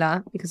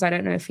Venezuela, because I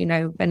don't know if you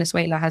know,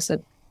 Venezuela has a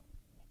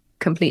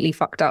completely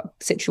fucked up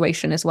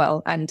situation as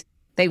well, and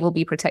they will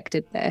be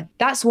protected there.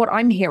 That's what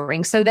I'm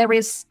hearing. So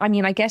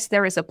I guess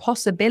there is a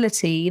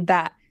possibility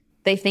that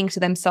they think to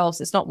themselves,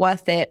 it's not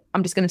worth it,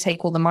 I'm just going to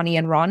take all the money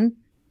and run.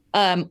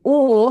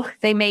 Or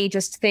they may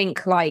just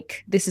think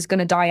like, this is going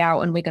to die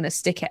out and we're going to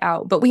stick it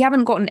out. But we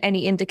haven't gotten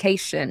any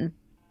indication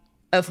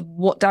of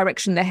what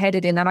direction they're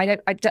headed in. And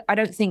I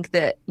don't think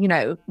that,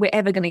 we're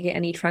ever going to get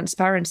any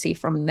transparency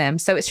from them.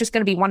 So it's just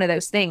going to be one of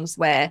those things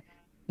where,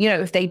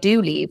 if they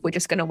do leave, we're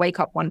just going to wake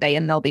up one day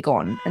and they'll be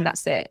gone and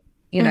that's it,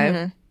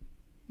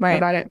 Right.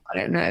 But I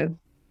don't know.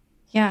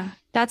 Yeah,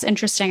 that's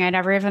interesting. I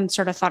never even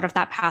sort of thought of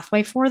that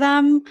pathway for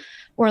them,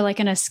 or like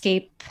an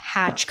escape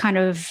hatch kind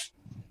of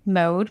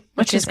mode,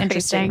 which is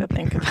interesting to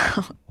think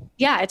about.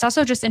 Yeah, it's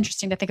also just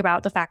interesting to think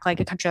about the fact like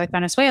a country like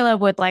Venezuela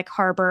would like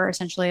harbor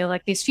essentially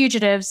like these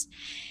fugitives,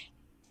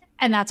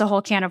 and that's a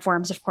whole can of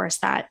worms, of course,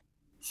 that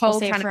we'll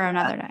save for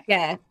another day.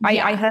 Yeah.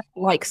 I heard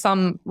like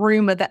some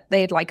rumor that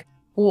they'd like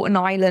bought an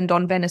island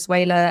on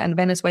Venezuela and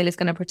Venezuela's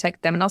going to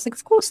protect them, and I was like,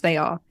 of course they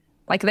are.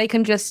 Like, they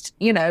can just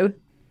embezzle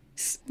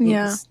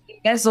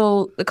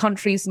the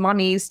country's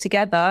monies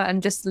together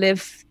and just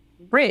live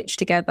rich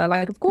together.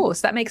 Like, of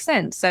course, that makes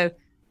sense. So,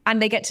 and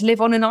they get to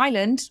live on an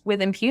island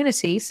with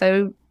impunity.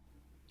 So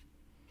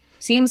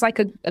seems like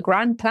a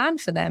grand plan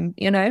for them,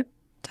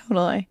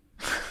 Totally.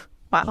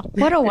 Wow.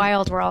 What a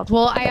wild world.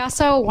 Well, I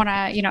also want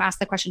to, ask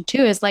the question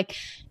too, is like,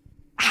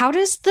 how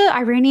does the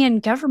Iranian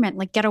government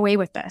like get away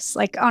with this?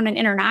 Like on an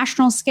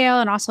international scale,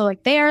 and also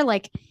like they're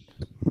like,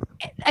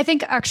 I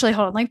think actually,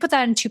 hold on, let me put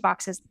that in two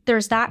boxes.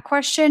 There's that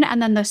question.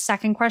 And then the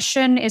second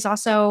question is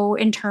also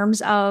in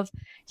terms of,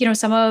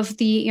 some of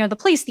the, the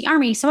police, the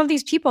army, some of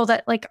these people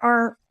that like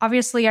are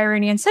obviously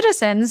Iranian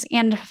citizens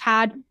and have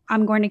had,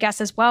 I'm going to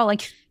guess as well,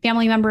 like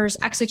family members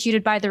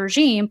executed by the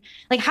regime.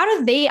 Like, how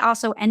do they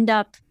also end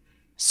up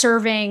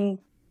serving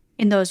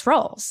in those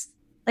roles?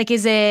 Like,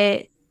 is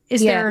there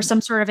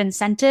some sort of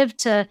incentive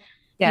to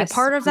be a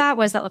part of that?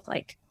 What does that look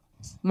like?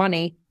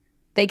 Money.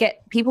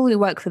 People who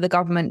work for the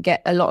government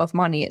get a lot of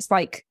money. It's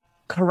like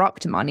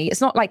corrupt money.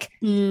 It's not like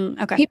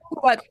people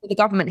who work for the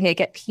government here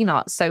get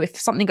peanuts. So if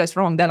something goes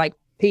wrong, they're like,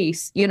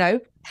 peace,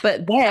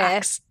 but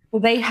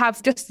they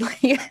have just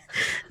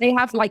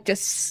like,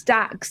 just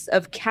stacks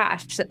of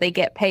cash that they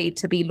get paid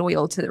to be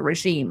loyal to the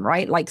regime,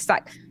 right? Like,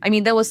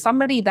 there was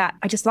somebody that,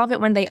 I just love it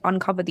when they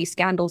uncover these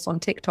scandals on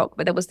TikTok,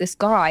 but there was this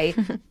guy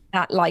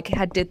that like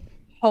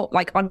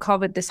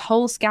uncovered this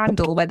whole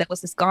scandal where there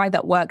was this guy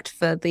that worked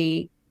for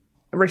the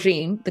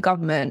regime, the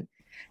government,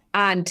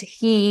 and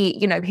he,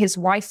 his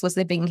wife was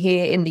living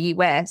here in the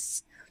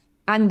US,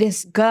 and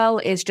this girl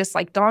is just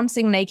like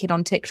dancing naked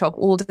on TikTok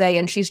all day,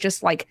 and she's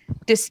just like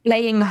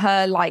displaying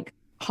her like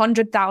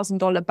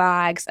 $100,000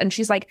 bags, and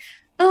she's like,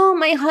 oh,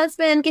 my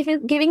husband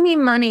giving me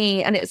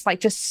money, and it's like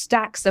just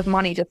stacks of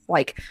money, just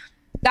like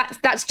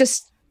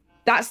that's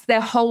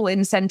their whole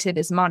incentive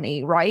is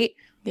money, right?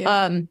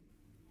 And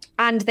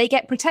they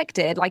get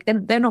protected, like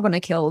they're not going to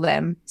kill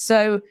them,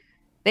 so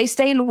they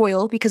stay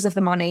loyal because of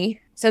the money.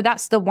 So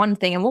that's the one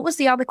thing. And what was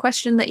the other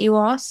question that you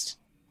asked?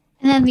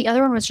 And then the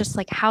other one was just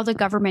like how the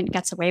government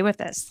gets away with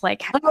this.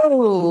 Like,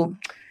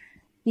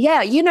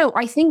 Yeah,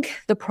 I think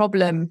the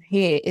problem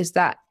here is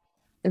that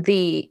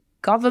the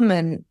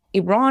government,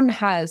 Iran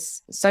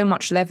has so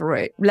much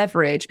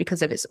leverage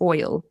because of its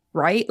oil,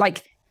 right?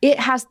 Like it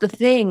has the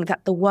thing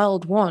that the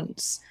world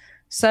wants.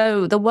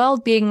 So the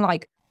world being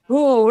like,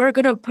 oh, we're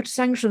going to put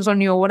sanctions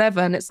on you or whatever.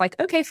 And it's like,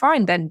 okay,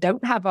 fine, then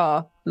don't have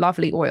our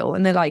lovely oil.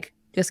 And they're like,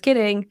 just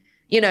kidding,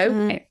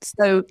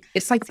 So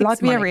it's like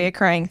blood money. It's a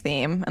reoccurring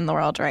theme in the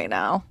world right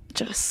now.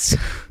 Just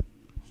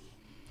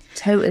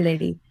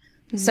totally.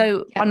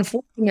 So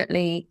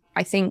unfortunately,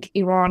 I think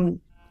Iran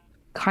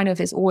kind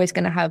of is always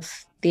going to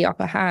have the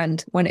upper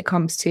hand when it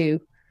comes to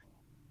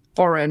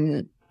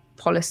foreign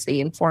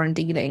policy and foreign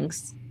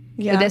dealings.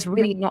 Yeah. But there's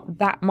really not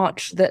that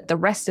much that the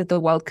rest of the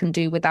world can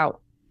do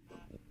without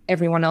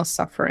everyone else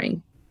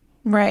suffering.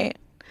 Right.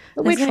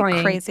 But we're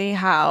trying. Crazy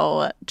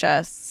how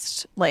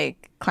just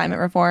like climate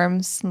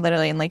reforms,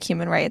 literally, and like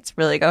human rights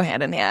really go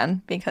hand in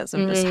hand because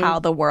of just how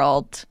the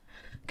world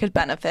could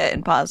benefit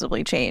and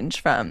positively change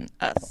from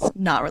us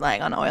not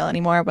relying on oil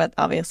anymore. But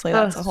obviously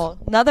that's a whole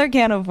another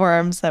can of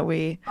worms that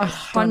we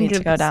don't need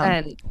to go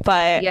down.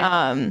 But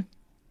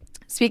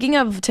speaking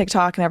of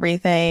TikTok and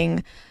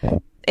everything,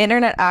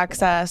 internet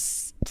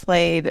access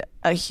played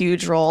a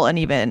huge role in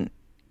even,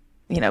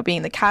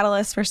 being the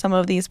catalyst for some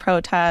of these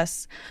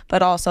protests,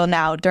 but also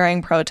now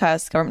during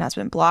protests, government has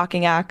been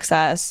blocking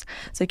access.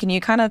 So can you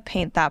kind of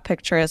paint that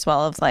picture as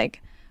well of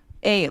like,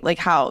 A, like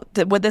how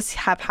would this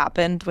have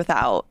happened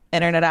without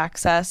internet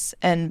access,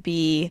 and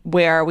B,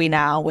 where are we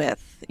now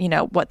with,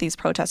 what these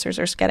protesters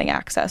are getting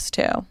access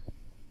to?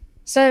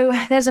 So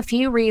there's a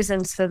few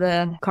reasons for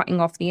the cutting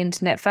off the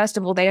internet. First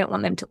of all, they don't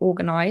want them to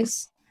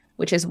organize,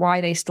 which is why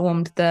they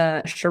stormed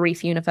the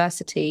Sharif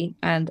University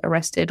and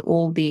arrested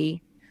all the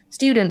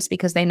students,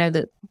 because they know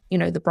that,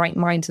 the bright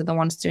minds are the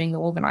ones doing the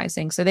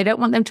organizing. So they don't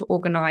want them to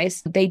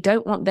organize. They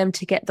don't want them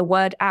to get the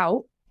word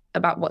out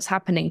about what's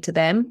happening to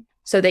them,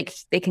 so they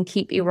can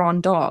keep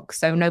Iran dark,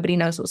 so nobody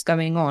knows what's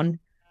going on.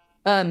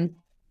 And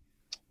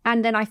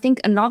then I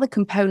think another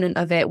component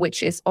of it,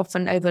 which is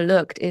often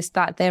overlooked, is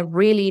that they're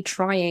really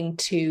trying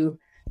to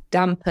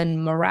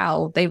dampen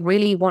morale. They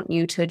really want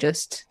you to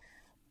just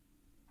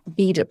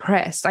be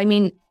depressed. I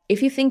mean,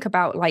 if you think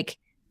about like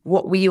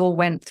what we all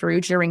went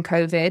through during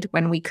COVID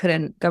when we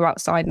couldn't go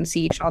outside and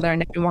see each other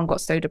and everyone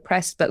got so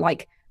depressed, but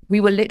like we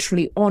were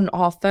literally on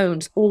our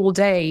phones all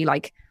day,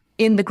 like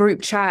in the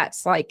group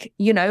chats, like,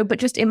 but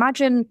just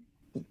imagine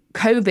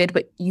COVID,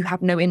 but you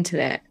have no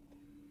internet,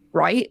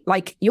 right?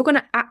 Like you're going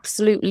to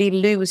absolutely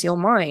lose your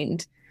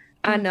mind.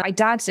 And my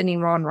dad's in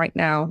Iran right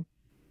now,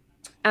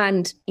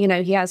 and,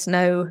 he has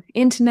no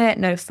internet,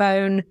 no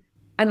phone.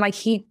 And like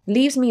he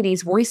leaves me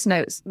these voice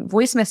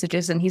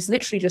messages, and he's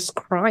literally just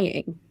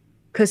crying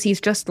because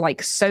he's just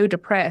like so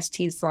depressed.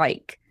 He's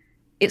like,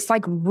 it's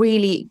like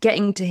really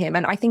getting to him.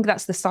 And I think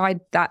that's the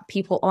side that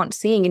people aren't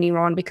seeing in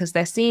Iran, because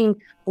they're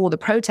seeing all the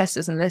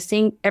protesters and they're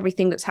seeing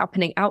everything that's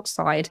happening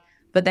outside,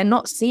 but they're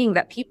not seeing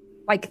that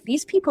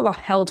these people are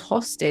held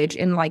hostage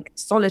in like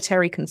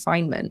solitary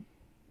confinement.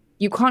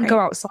 You can't go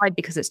outside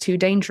because it's too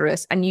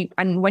dangerous.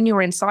 And when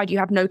you're inside, you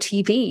have no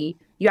TV,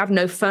 you have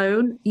no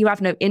phone, you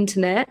have no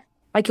internet.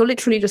 Like you're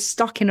literally just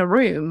stuck in a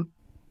room.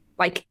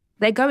 Like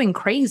they're going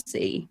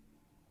crazy.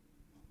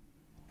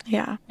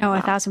 Yeah. No,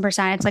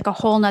 1,000%. It's like a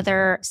whole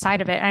nother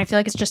side of it. And I feel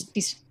like it's just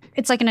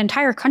it's like an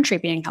entire country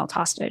being held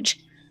hostage.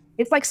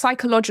 It's like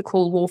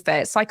psychological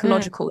warfare,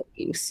 psychological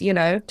abuse,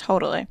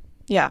 Totally.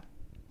 Yeah.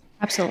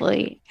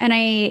 Absolutely. And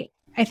I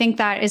think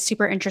that is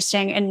super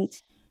interesting in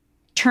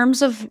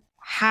terms of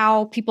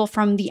how people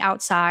from the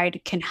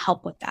outside can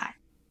help with that.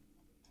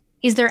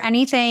 Is there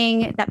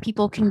anything that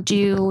people can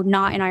do,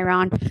 not in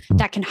Iran,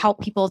 that can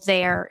help people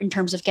there in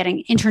terms of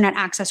getting internet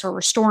access or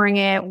restoring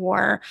it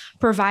or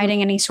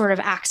providing any sort of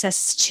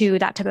access to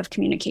that type of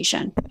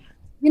communication?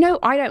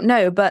 I don't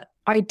know, but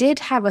I did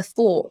have a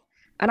thought,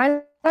 and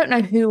I don't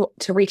know who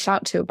to reach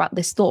out to about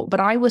this thought,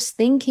 but I was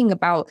thinking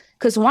about,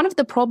 because one of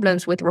the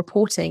problems with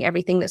reporting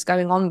everything that's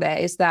going on there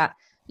is that,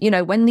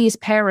 when these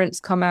parents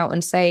come out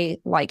and say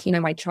like,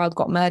 my child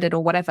got murdered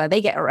or whatever,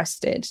 they get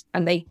arrested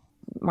and they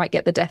might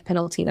get the death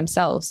penalty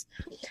themselves.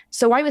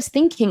 So I was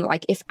thinking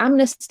like if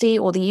Amnesty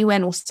or the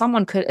UN or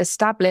someone could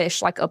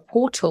establish like a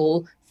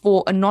portal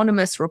for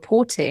anonymous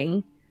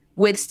reporting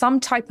with some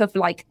type of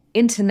like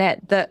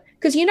internet that,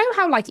 because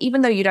how like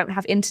even though you don't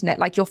have internet,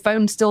 like your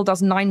phone still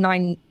does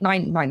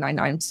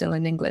 999 still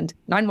in England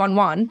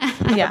 911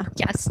 yeah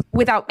yes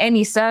without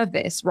any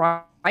service,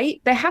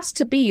 right? There has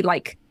to be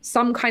like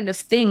some kind of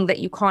thing that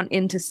you can't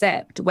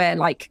intercept where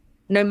like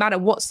no matter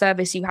what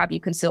service you have,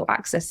 you can still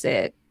access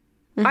it.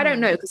 I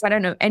don't know, because I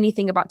don't know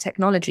anything about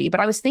technology, but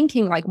I was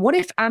thinking like, what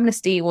if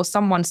Amnesty or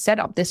someone set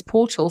up this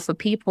portal for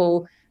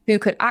people who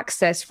could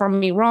access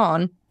from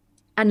Iran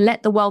and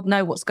let the world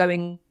know what's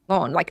going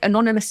on, like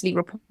anonymously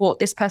report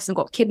this person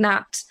got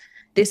kidnapped,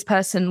 this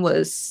person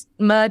was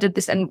murdered,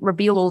 and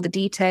reveal all the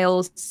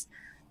details.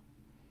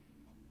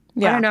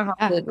 Yeah. I don't know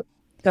how to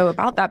go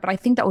about that, but I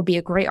think that would be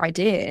a great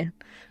idea.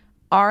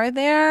 Are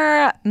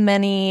there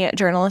many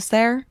journalists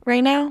there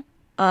right now?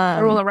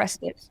 They're all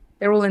arrested.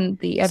 They're all in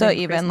the so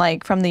even prison.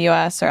 Like from the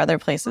US or other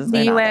places.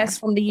 The US,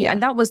 from the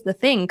and that was the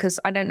thing, because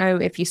I don't know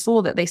if you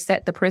saw that they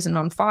set the prison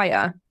on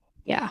fire.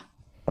 Yeah.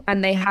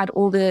 And they had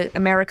all the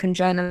American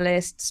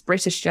journalists,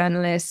 British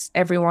journalists,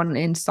 everyone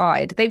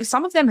inside.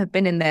 Some of them have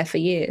been in there for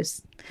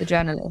years, the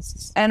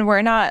journalists. And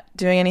we're not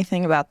doing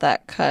anything about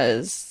that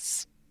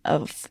because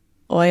of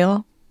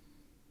oil?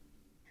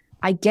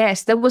 I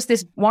guess there was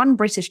this one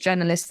British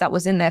journalist that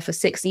was in there for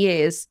 6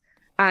 years.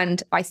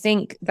 And I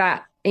think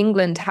that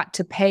England had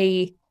to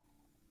pay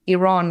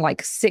Iran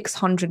like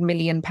 £600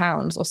 million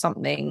or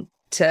something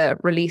to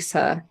release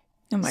her.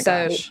 Oh my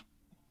gosh.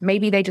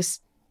 Maybe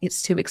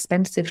it's too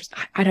expensive.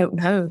 I don't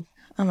know.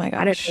 Oh my gosh.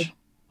 I don't know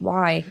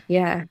why.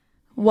 Yeah.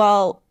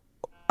 Well,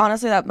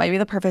 honestly, that might be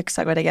the perfect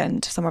segue to get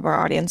into some of our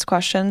audience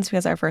questions,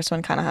 because our first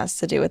one kind of has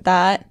to do with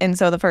that. And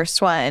so the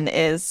first one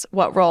is,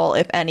 what role,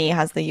 if any,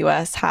 has the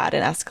U.S. had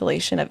in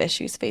escalation of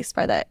issues faced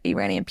by the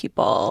Iranian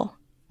people?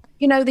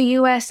 You know, the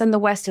U.S. and the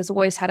West has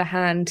always had a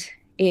hand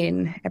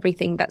in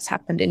everything that's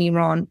happened in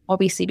Iran.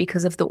 Obviously,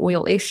 because of the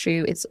oil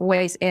issue, it's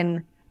always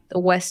in the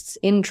West's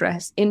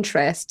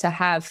interest to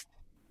have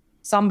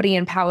somebody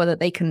in power that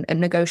they can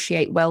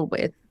negotiate well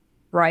with,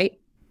 right?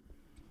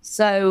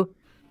 So,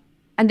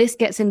 and this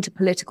gets into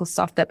political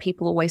stuff that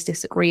people always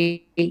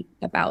disagree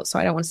about, so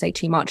I don't want to say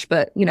too much,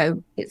 but, you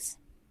know, it's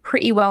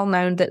pretty well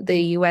known that the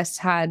US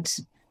had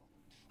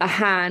a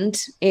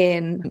hand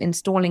in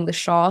installing the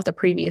Shah, the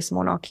previous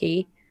monarch.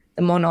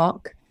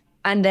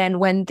 And then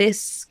when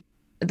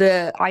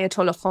the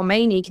Ayatollah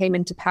Khomeini came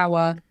into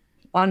power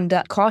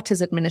under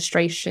Carter's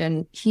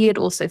administration, he had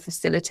also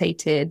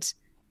facilitated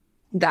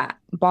that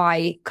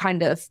by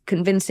kind of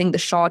convincing the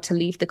Shah to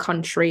leave the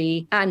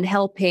country and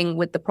helping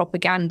with the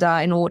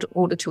propaganda in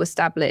order to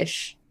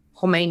establish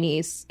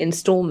Khomeini's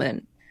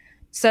installment.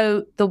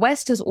 So the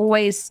West has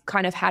always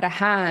kind of had a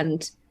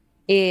hand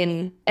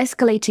in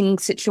escalating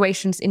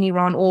situations in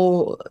Iran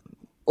or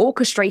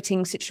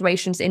orchestrating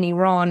situations in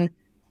Iran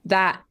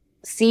that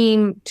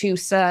seem to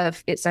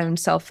serve its own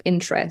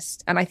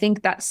self-interest. And I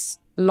think that's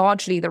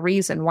largely the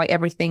reason why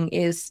everything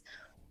is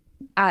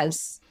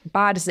as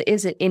bad as it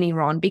is in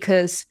Iran,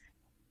 because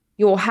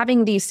you're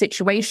having these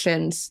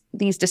situations,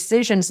 these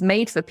decisions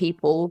made for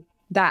people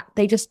that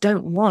they just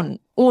don't want,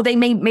 or they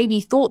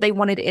maybe thought they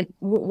wanted it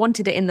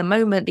in the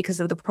moment because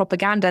of the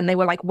propaganda, and they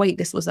were like, wait,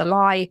 this was a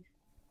lie.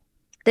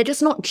 They're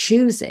just not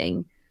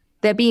choosing.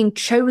 They're being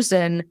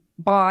chosen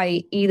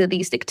by either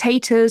these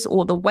dictators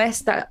or the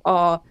West that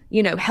are,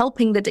 you know,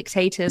 helping the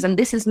dictators. And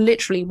this is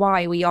literally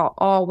why we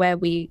are where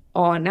we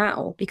are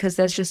now, because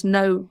there's just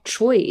no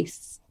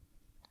choice.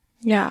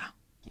 Yeah.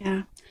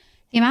 Yeah.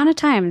 The amount of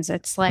times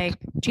it's like,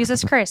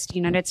 Jesus Christ,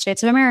 United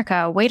States of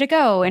America, way to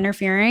go,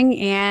 interfering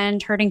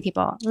and hurting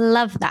people.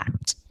 Love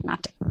that.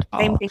 Not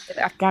same thing with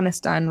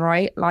Afghanistan,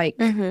 right? Like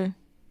the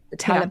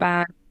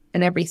Taliban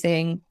and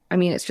everything. I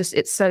mean,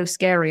 it's so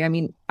scary. I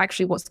mean,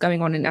 actually what's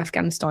going on in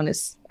Afghanistan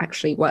is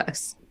actually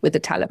worse with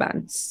the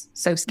Taliban. It's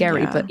so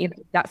scary, but you know,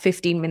 that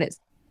 15 minutes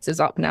is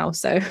up now.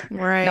 So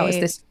that was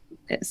this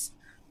minutes.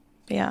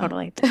 Yeah,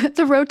 totally.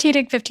 The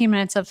rotating 15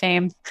 minutes of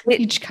fame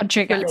each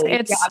country gets.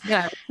 It's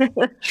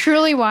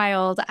truly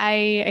wild.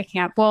 I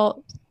can't.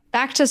 Well,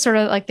 back to sort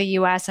of like the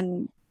US,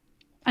 and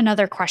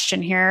another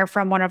question here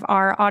from one of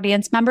our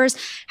audience members.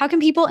 How can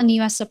people in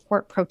the US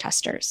support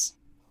protesters?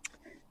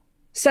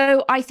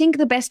 So I think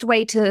the best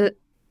way to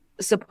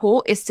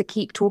support is to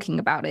keep talking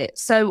about it.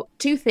 So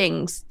 2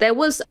 things. There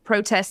was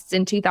protests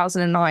in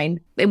 2009.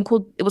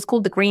 It was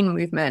called the Green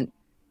Movement.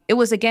 It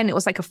was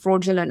like a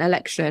fraudulent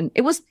election.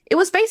 It was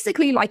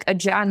basically like a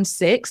Jan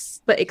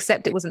 6, but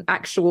except it was an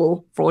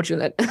actual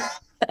fraudulent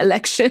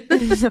election.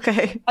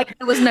 Okay. Like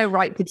there was no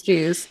right to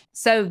choose.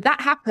 So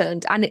that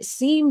happened, and it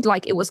seemed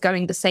like it was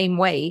going the same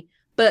way,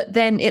 but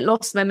then it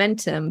lost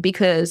momentum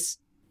because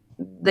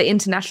the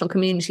international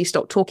community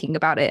stopped talking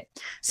about it.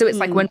 So it's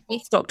like when we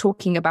stop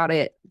talking about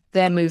it,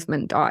 their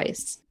movement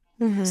dies.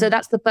 Mm-hmm. So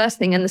that's the first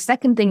thing. And the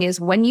second thing is,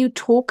 when you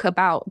talk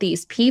about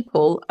these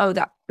people,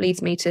 that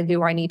leads me to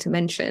who I need to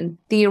mention.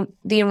 The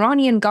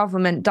Iranian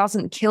government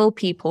doesn't kill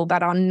people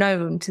that are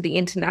known to the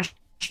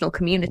international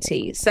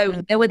community. So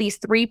there were these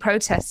 3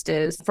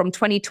 protesters from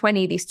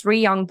 2020, these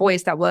 3 young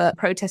boys that were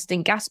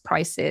protesting gas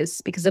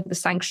prices because of the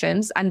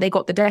sanctions, and they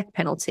got the death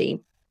penalty,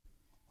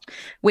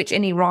 which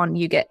in Iran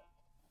you get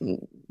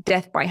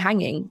death by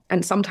hanging,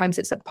 and sometimes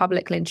it's a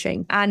public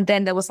lynching. And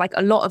then there was like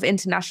a lot of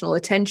international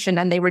attention,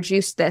 and they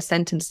reduced their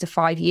sentence to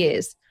 5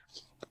 years.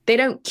 They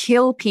don't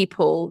kill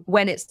people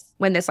when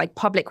there's like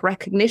public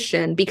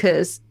recognition,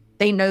 because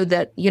they know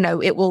that, you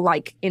know, it will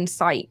like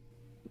incite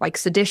like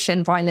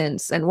sedition,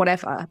 violence and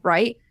whatever,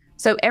 right?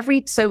 So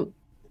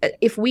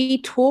if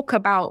we talk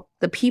about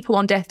the people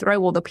on death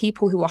row or the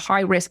people who are high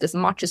risk as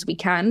much as we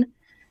can,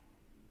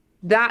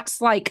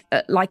 that's like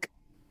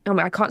I mean,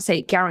 I can't say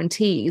it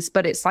guarantees,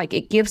 but it's like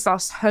it gives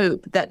us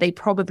hope that they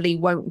probably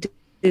won't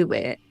do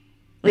it.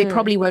 They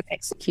probably won't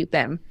execute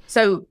them.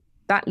 So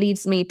that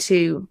leads me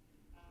to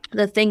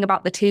the thing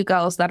about the 2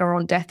 girls that are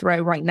on death row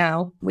right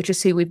now, which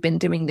is who we've been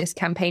doing this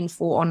campaign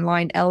for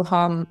online,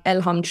 Elham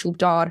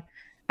Chubdar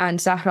and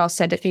Zahra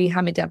Sedafi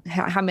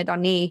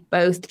Hamidani,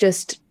 both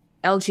just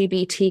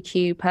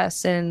LGBTQ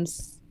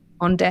persons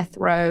on death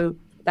row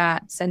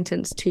that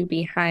sentenced to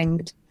be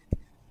hanged.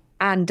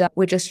 And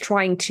we're just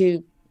trying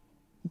to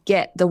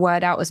get the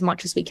word out as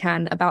much as we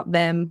can about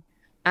them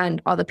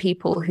and other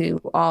people who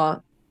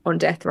are on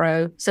death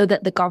row, so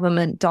that the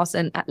government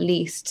doesn't at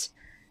least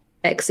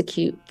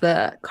execute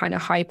the kind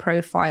of high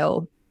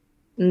profile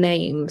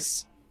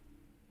names.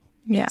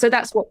 Yeah. So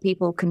that's what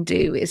people can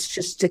do, is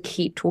just to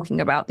keep talking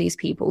about these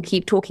people,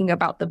 keep talking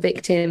about the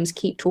victims,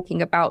 keep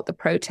talking about the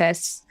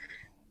protests,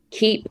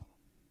 keep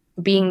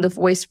being the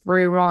voice for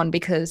Iran,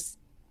 because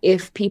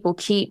if people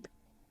keep,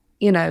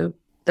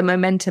 the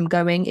momentum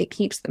going, it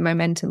keeps the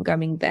momentum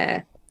going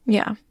there.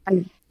 Yeah.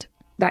 And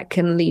that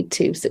can lead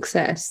to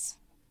success.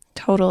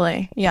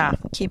 Totally. Yeah.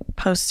 Keep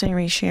posting,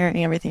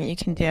 resharing, everything you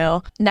can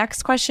do.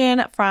 Next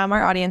question from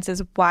our audience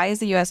is, why is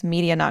the US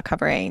media not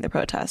covering the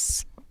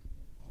protests?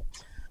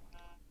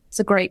 It's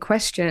a great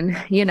question,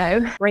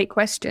 great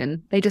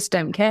question. They just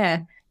don't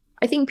care.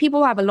 I think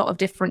people have a lot of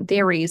different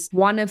theories.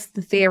 One of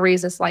the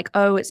theories is like,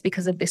 oh, it's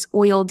because of this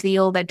oil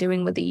deal they're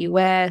doing with the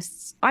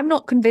US. I'm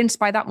not convinced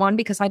by that one,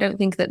 because I don't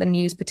think that the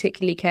news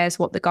particularly cares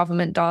what the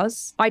government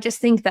does. I just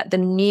think that the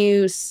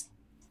news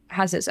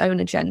has its own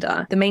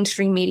agenda. The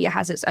mainstream media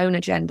has its own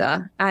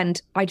agenda.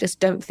 And I just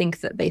don't think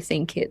that they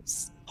think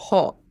it's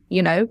hot,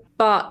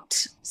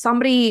 But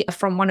somebody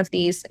from one of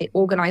these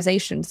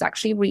organizations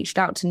actually reached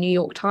out to New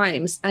York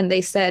Times, and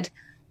they said,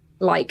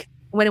 like,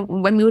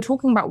 when we were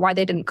talking about why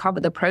they didn't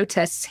cover the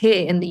protests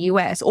here in the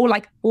US, or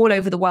like all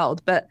over the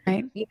world, but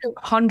right.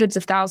 Hundreds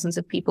of thousands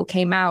of people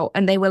came out,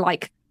 and they were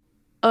like,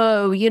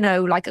 oh,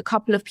 like a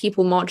couple of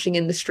people marching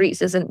in the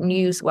streets isn't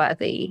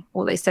newsworthy,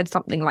 or they said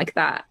something like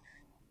that.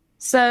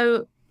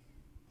 So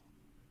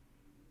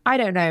I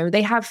don't know.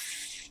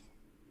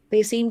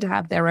 They seem to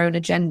have their own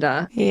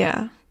agenda.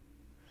 Yeah.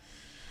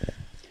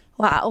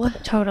 Wow.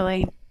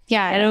 Totally.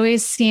 Yeah, it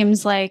always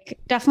seems like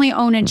definitely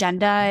own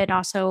agenda, and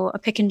also a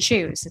pick and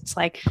choose. It's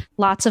like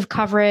lots of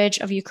coverage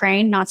of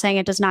Ukraine, not saying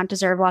it does not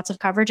deserve lots of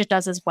coverage. It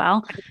does as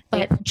well.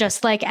 But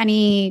just like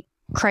any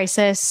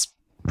crisis,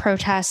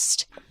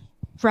 protest,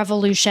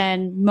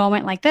 revolution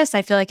moment like this,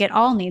 I feel like it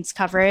all needs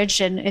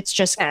coverage, and it's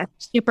just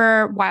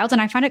super wild.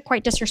 And I find it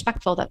quite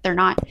disrespectful that they're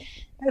not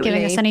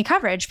giving us any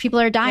coverage. People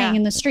are dying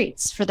in the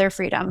streets for their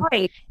freedom.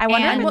 Right. I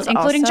wonder,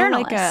 including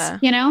journalists,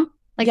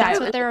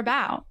 that's what they're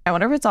about. I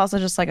wonder if it's also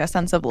just like a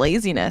sense of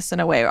laziness in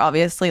a way.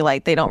 Obviously,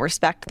 like they don't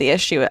respect the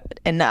issue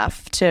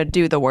enough to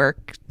do the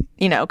work,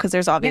 because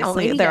there's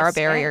obviously there are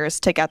barriers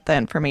to get the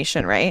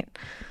information, right?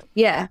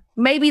 Yeah.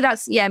 Maybe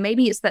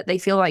it's that they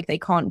feel like they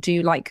can't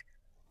do like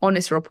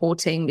honest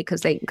reporting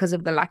because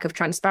of the lack of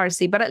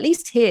transparency. But at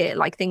least here,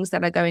 like things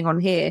that are going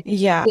on here.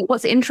 Yeah.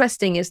 What's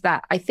interesting is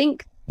that I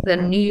think the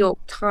New York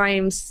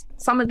Times,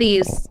 some of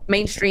these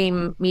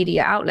mainstream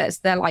media outlets,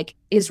 they're like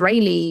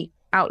Israeli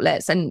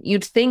outlets. And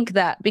you'd think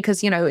that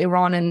because,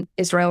 Iran and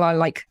Israel are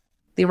like,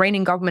 the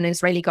Iranian government and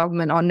Israeli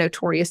government are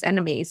notorious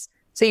enemies.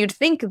 So you'd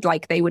think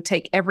like they would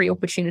take every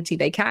opportunity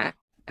they can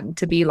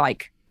to be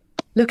like,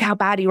 look how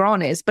bad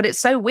Iran is. But it's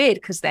so weird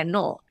because they're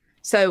not.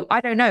 So I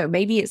don't know.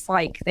 Maybe it's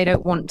like they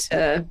don't want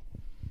to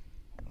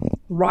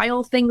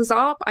rile things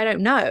up. I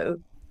don't know.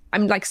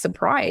 I'm like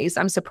surprised.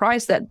 I'm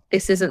surprised that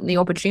this isn't the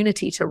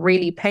opportunity to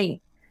really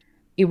paint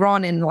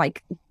Iran in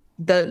like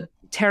the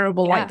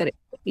terrible light that it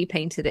could be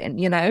painted in,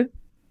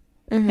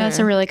 Mm-hmm. That's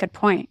a really good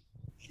point.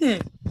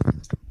 I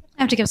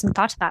have to give some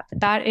thought to that,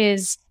 but that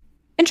is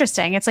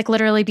interesting. It's like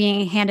literally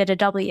being handed a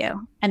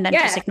W and then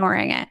just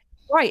ignoring it.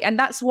 Right. And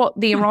that's what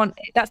the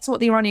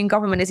Iranian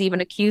government is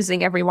even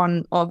accusing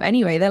everyone of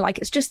anyway. They're like,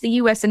 it's just the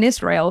US and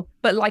Israel,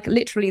 but like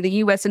literally the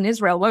US and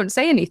Israel won't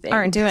say anything.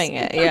 Aren't doing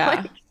it.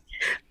 Yeah.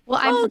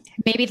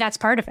 Maybe that's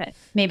part of it.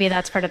 Maybe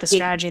that's part of the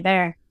strategy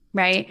there.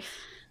 Right.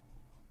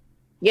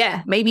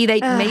 Yeah. Maybe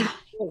they don't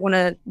want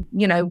to,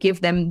 give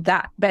them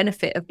that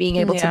benefit of being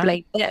able to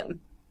blame them.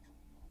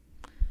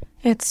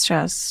 It's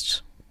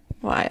just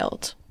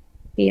wild.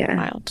 Yeah.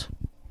 Wild.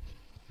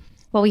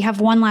 Well, we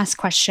have one last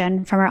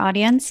question from our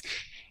audience.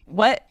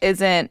 What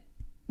isn't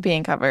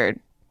being covered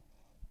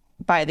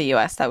by the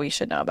US that we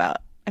should know about?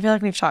 I feel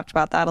like we've talked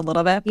about that a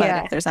little bit,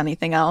 but if there's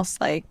anything else,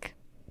 like...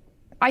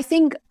 I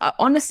think,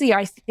 honestly,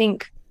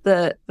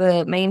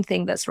 the main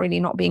thing that's really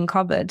not being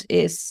covered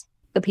is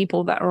the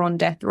people that are on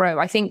death row.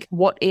 I think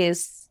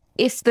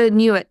if the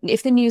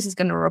news is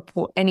going to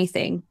report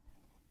anything,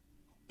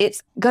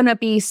 it's going to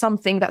be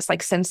something that's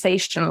like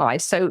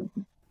sensationalized. So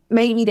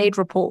maybe they'd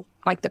report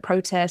like the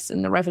protests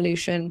and the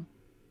revolution,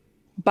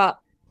 but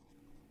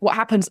what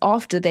happens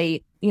after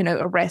they,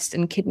 arrest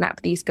and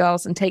kidnap these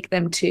girls and take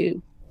them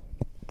to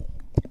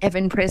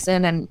Evin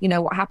prison, and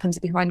what happens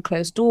behind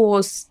closed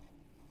doors,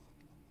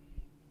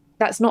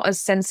 that's not as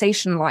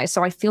sensationalized.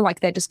 So I feel like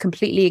they're just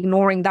completely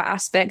ignoring that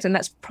aspect, and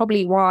that's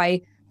probably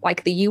why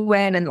like the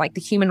UN and like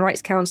the Human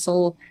Rights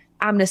Council,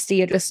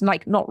 Amnesty are just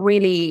like not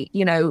really,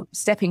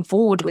 stepping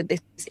forward with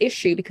this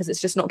issue, because it's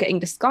just not getting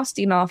discussed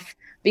enough,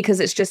 because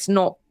it's just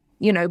not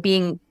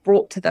being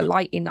brought to the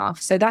light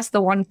enough. So that's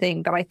the one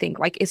thing that I think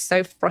like is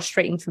so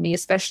frustrating for me,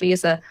 especially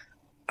as a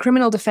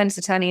criminal defense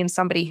attorney and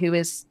somebody who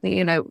is,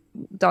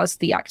 does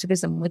the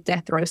activism with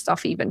death row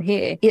stuff even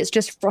here. It's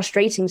just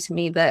frustrating to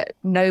me that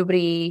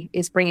nobody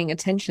is bringing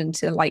attention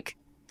to like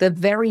the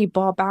very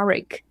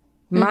barbaric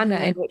manner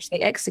in which they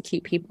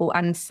execute people,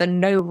 and for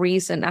no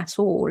reason at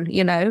all,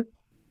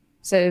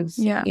 So,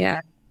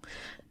 yeah.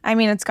 I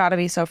mean, it's got to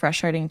be so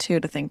frustrating, too,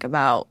 to think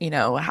about,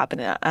 what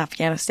happened in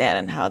Afghanistan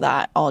and how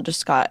that all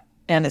just got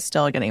and is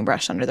still getting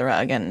brushed under the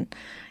rug. And,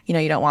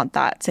 you don't want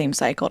that same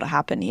cycle to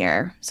happen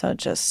here. So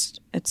it's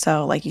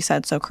so, like you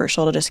said, so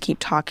crucial to just keep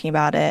talking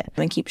about it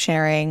and keep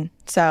sharing.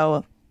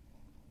 So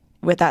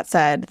with that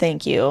said,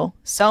 thank you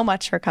so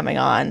much for coming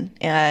on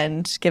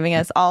and giving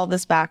us all of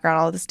this background,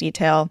 all of this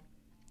detail.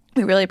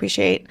 We really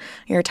appreciate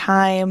your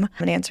time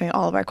and answering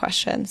all of our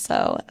questions.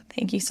 So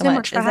thank you so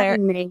much. For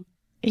having me.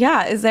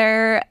 Yeah. Is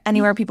there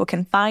anywhere people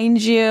can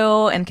find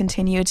you and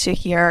continue to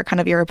hear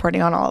kind of your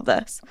reporting on all of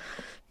this?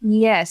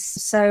 Yes.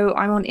 So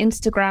I'm on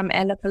Instagram,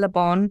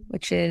 Elicalebon,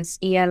 which is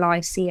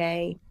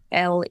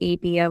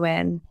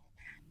ELICALEBON.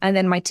 And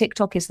then my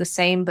TikTok is the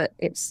same, but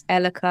it's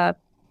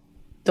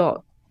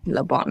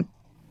Elica.Lebon.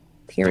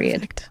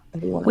 Period.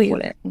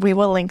 We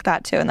will link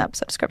that too in the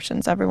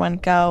subscriptions. Everyone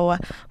go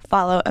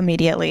follow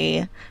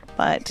immediately.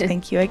 But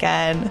thank you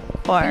again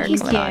for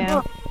coming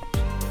on.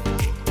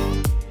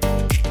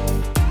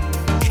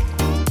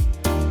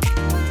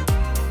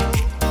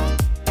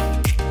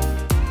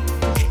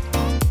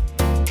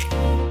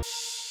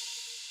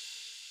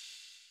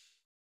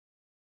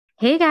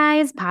 Hey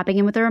guys, popping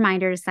in with a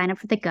reminder to sign up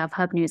for the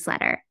GovHub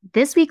newsletter.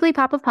 This weekly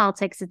Pop of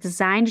Politics is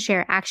designed to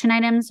share action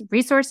items,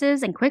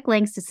 resources, and quick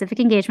links to civic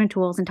engagement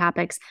tools and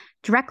topics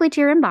directly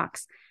to your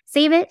inbox.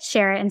 Save it,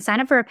 share it, and sign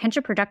up for a pinch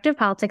of productive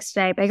politics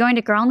today by going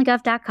to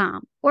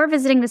girlonthegov.com or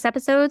visiting this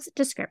episode's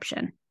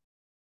description.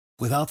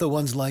 Without the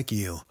ones like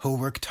you, who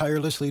work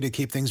tirelessly to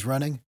keep things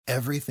running,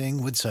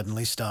 everything would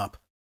suddenly stop.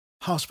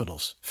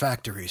 Hospitals,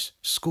 factories,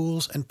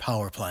 schools, and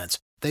power plants,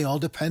 they all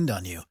depend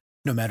on you.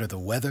 No matter the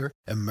weather,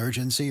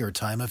 emergency, or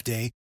time of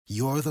day,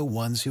 you're the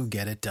ones who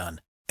get it done.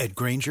 At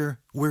Grainger,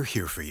 we're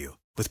here for you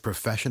with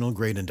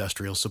professional-grade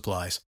industrial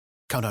supplies.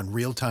 Count on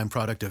real-time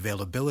product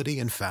availability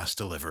and fast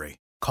delivery.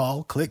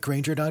 Call, click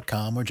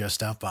Grainger.com, or just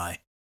stop by.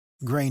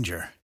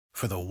 Grainger,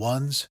 for the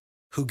ones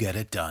who get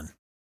it done.